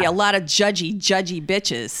there's going to be a lot of judgy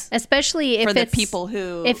bitches. Especially if it's people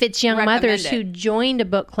who if it's young mothers who joined a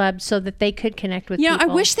book club so that they could connect with people. I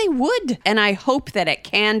wish they would, and I hope that it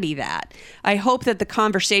can be that. I hope that the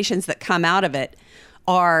conversations that come out of it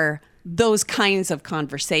are those kinds of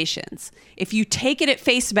conversations. If you take it at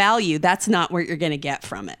face value, that's not what you're going to get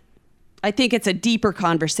from it. I think it's a deeper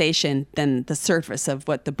conversation than the surface of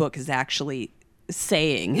what the book is actually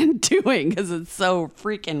saying and doing, because it's so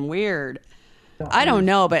freaking weird. I don't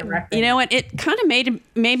know, but you know what? It kind of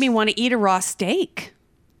made me want to eat a raw steak.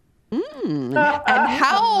 And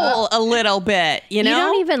howl a little bit, you know? You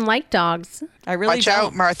don't even like dogs. I really Watch don't.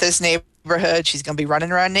 out, Martha's neighborhood. She's going to be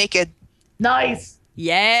running around naked. Nice.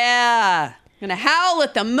 Yeah. Gonna howl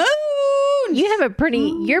at the moon. You have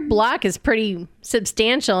your block is pretty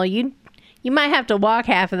substantial. You might have to walk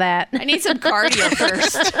half of that. I need some cardio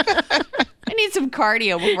first. I need some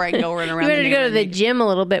cardio before I go running around. You better go to the gym a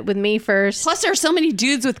little bit with me first. Plus, there are so many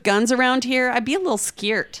dudes with guns around here. I'd be a little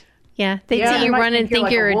scared. Yeah, they see you run and think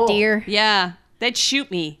you're a deer. Yeah. They'd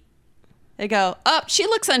shoot me. They go, oh, she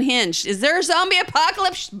looks unhinged. Is there a zombie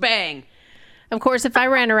apocalypse? Bang. Of course, if I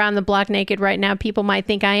ran around the block naked right now, people might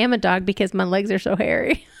think I am a dog because my legs are so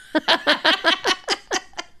hairy.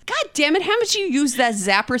 God damn it. Haven't you used that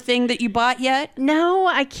zapper thing that you bought yet? No,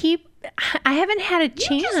 I haven't had a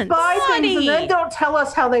chance. Just buy things and then don't tell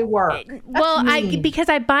us how they work. Well, because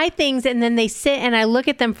I buy things and then they sit and I look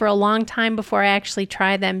at them for a long time before I actually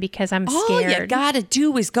try them because I'm scared. All you gotta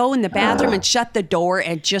do is go in the bathroom and shut the door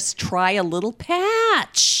and just try a little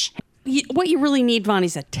patch. What you really need, Vonnie,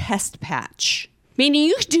 is a test patch. Meaning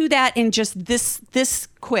you could do that in just this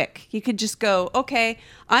quick. You could just go, okay,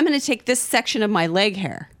 I'm going to take this section of my leg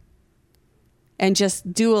hair and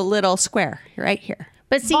just do a little square right here.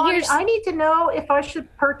 But see, Bonnie, I need to know if I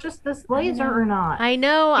should purchase this laser or not. I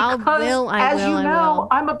know. As you know,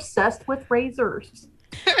 I'm obsessed with razors.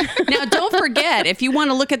 Now, don't forget, if you want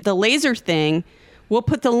to look at the laser thing, we'll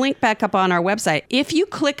put the link back up on our website. If you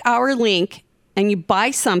click our link and you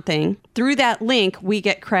buy something, through that link, we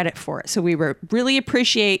get credit for it. So we really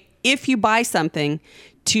appreciate if you buy something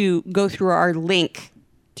to go through our link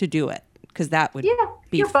to do it, because that would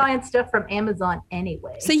be you're buying stuff from Amazon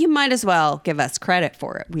anyway. So you might as well give us credit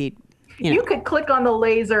for it. You could click on the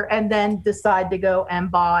laser and then decide to go and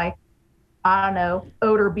buy, I don't know,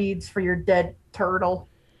 odor beads for your dead turtle.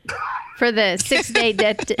 For the 6-day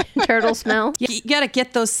dead turtle smell. You got to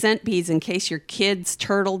get those scent beads in case your kid's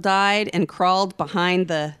turtle died and crawled behind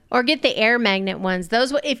the... Or get the air magnet ones.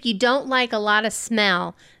 Those, if you don't like a lot of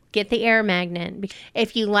smell, get the air magnet.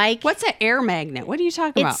 If you like... What's an air magnet? What are you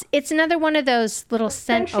talking about? It's another one of those little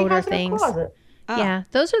scent odor things. Oh. Yeah,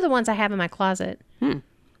 those are the ones I have in my closet. And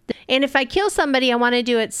if I kill somebody, I want to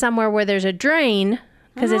do it somewhere where there's a drain...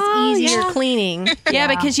 Because it's easier cleaning.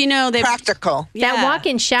 Yeah, because they practical. That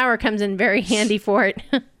walk-in shower comes in very handy for it.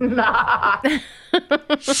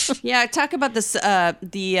 Yeah, talk about this. What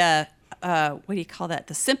do you call that?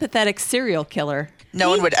 The sympathetic serial killer. No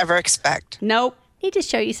one would ever expect. Nope. Need to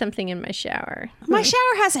show you something in my shower. My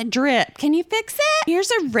shower has a drip. Can you fix it?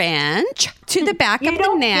 Here's a wrench to the back of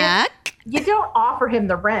the neck. You don't offer him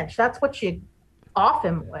the wrench. That's what you off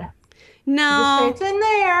him with. No, it's in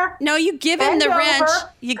there. No, you give him the wrench.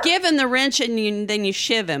 Over. You give him the wrench, and then you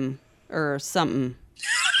shiv him or something.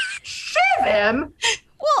 Shiv him?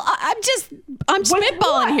 Well, I'm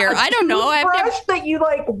spitballing here. I don't know. I've never that you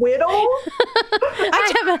like whittle.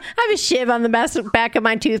 I have a shiv on the back of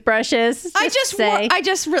my toothbrushes. I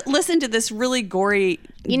just listened to this really gory.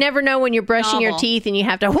 You never know when you're brushing your teeth and you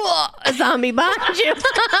have to a zombie behind you.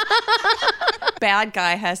 Bad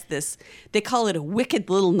guy has this. They call it a wicked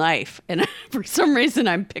little knife, and for some reason,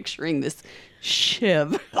 I'm picturing this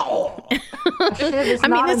shiv. This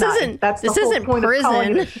isn't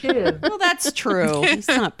prison. Well, that's true. It's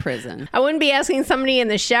not prison. I wouldn't be asking somebody in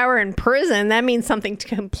the shower in prison. That means something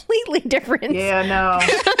completely different. Yeah, no.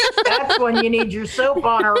 That's when you need your soap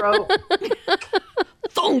on a rope.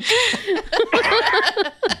 Don't drop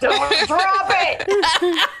it.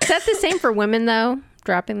 Is that the same for women, though?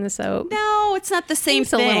 Dropping the soap? No, it's not the same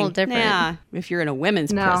thing. It's a little different. Yeah, if you're in a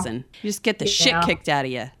women's prison, you just get the shit kicked out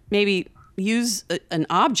of you. Maybe use an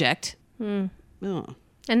object. Oh.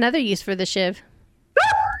 Another use for the shiv.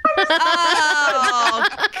 Oh,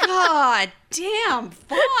 God damn,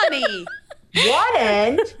 Bonnie. One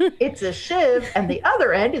end, it's a shiv, and the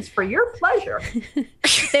other end is for your pleasure.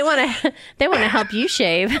 They want to help you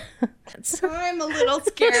shave. I'm a little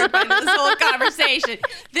scared by this whole conversation.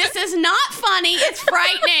 This is not funny. It's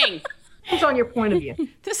frightening. What's on your point of view?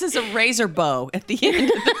 This is a razor bow at the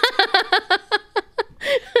end of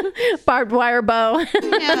barbed wire bow.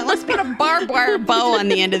 Yeah, let's put a barbed wire bow on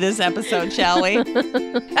the end of this episode, shall we?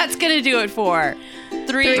 That's going to do it for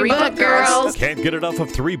Three Book Girls. Can't get enough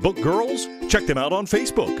of 3 Book Girls? Check them out on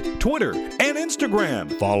Facebook, Twitter, and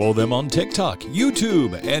Instagram. Follow them on TikTok,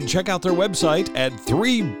 YouTube, and check out their website at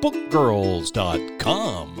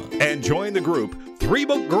 3bookgirls.com. And join the group 3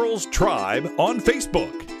 Book Girls Tribe on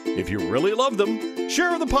Facebook. If you really love them,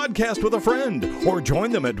 share the podcast with a friend or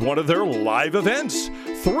join them at one of their live events.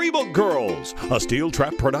 3 Book Girls, a Steel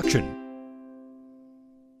Trap production.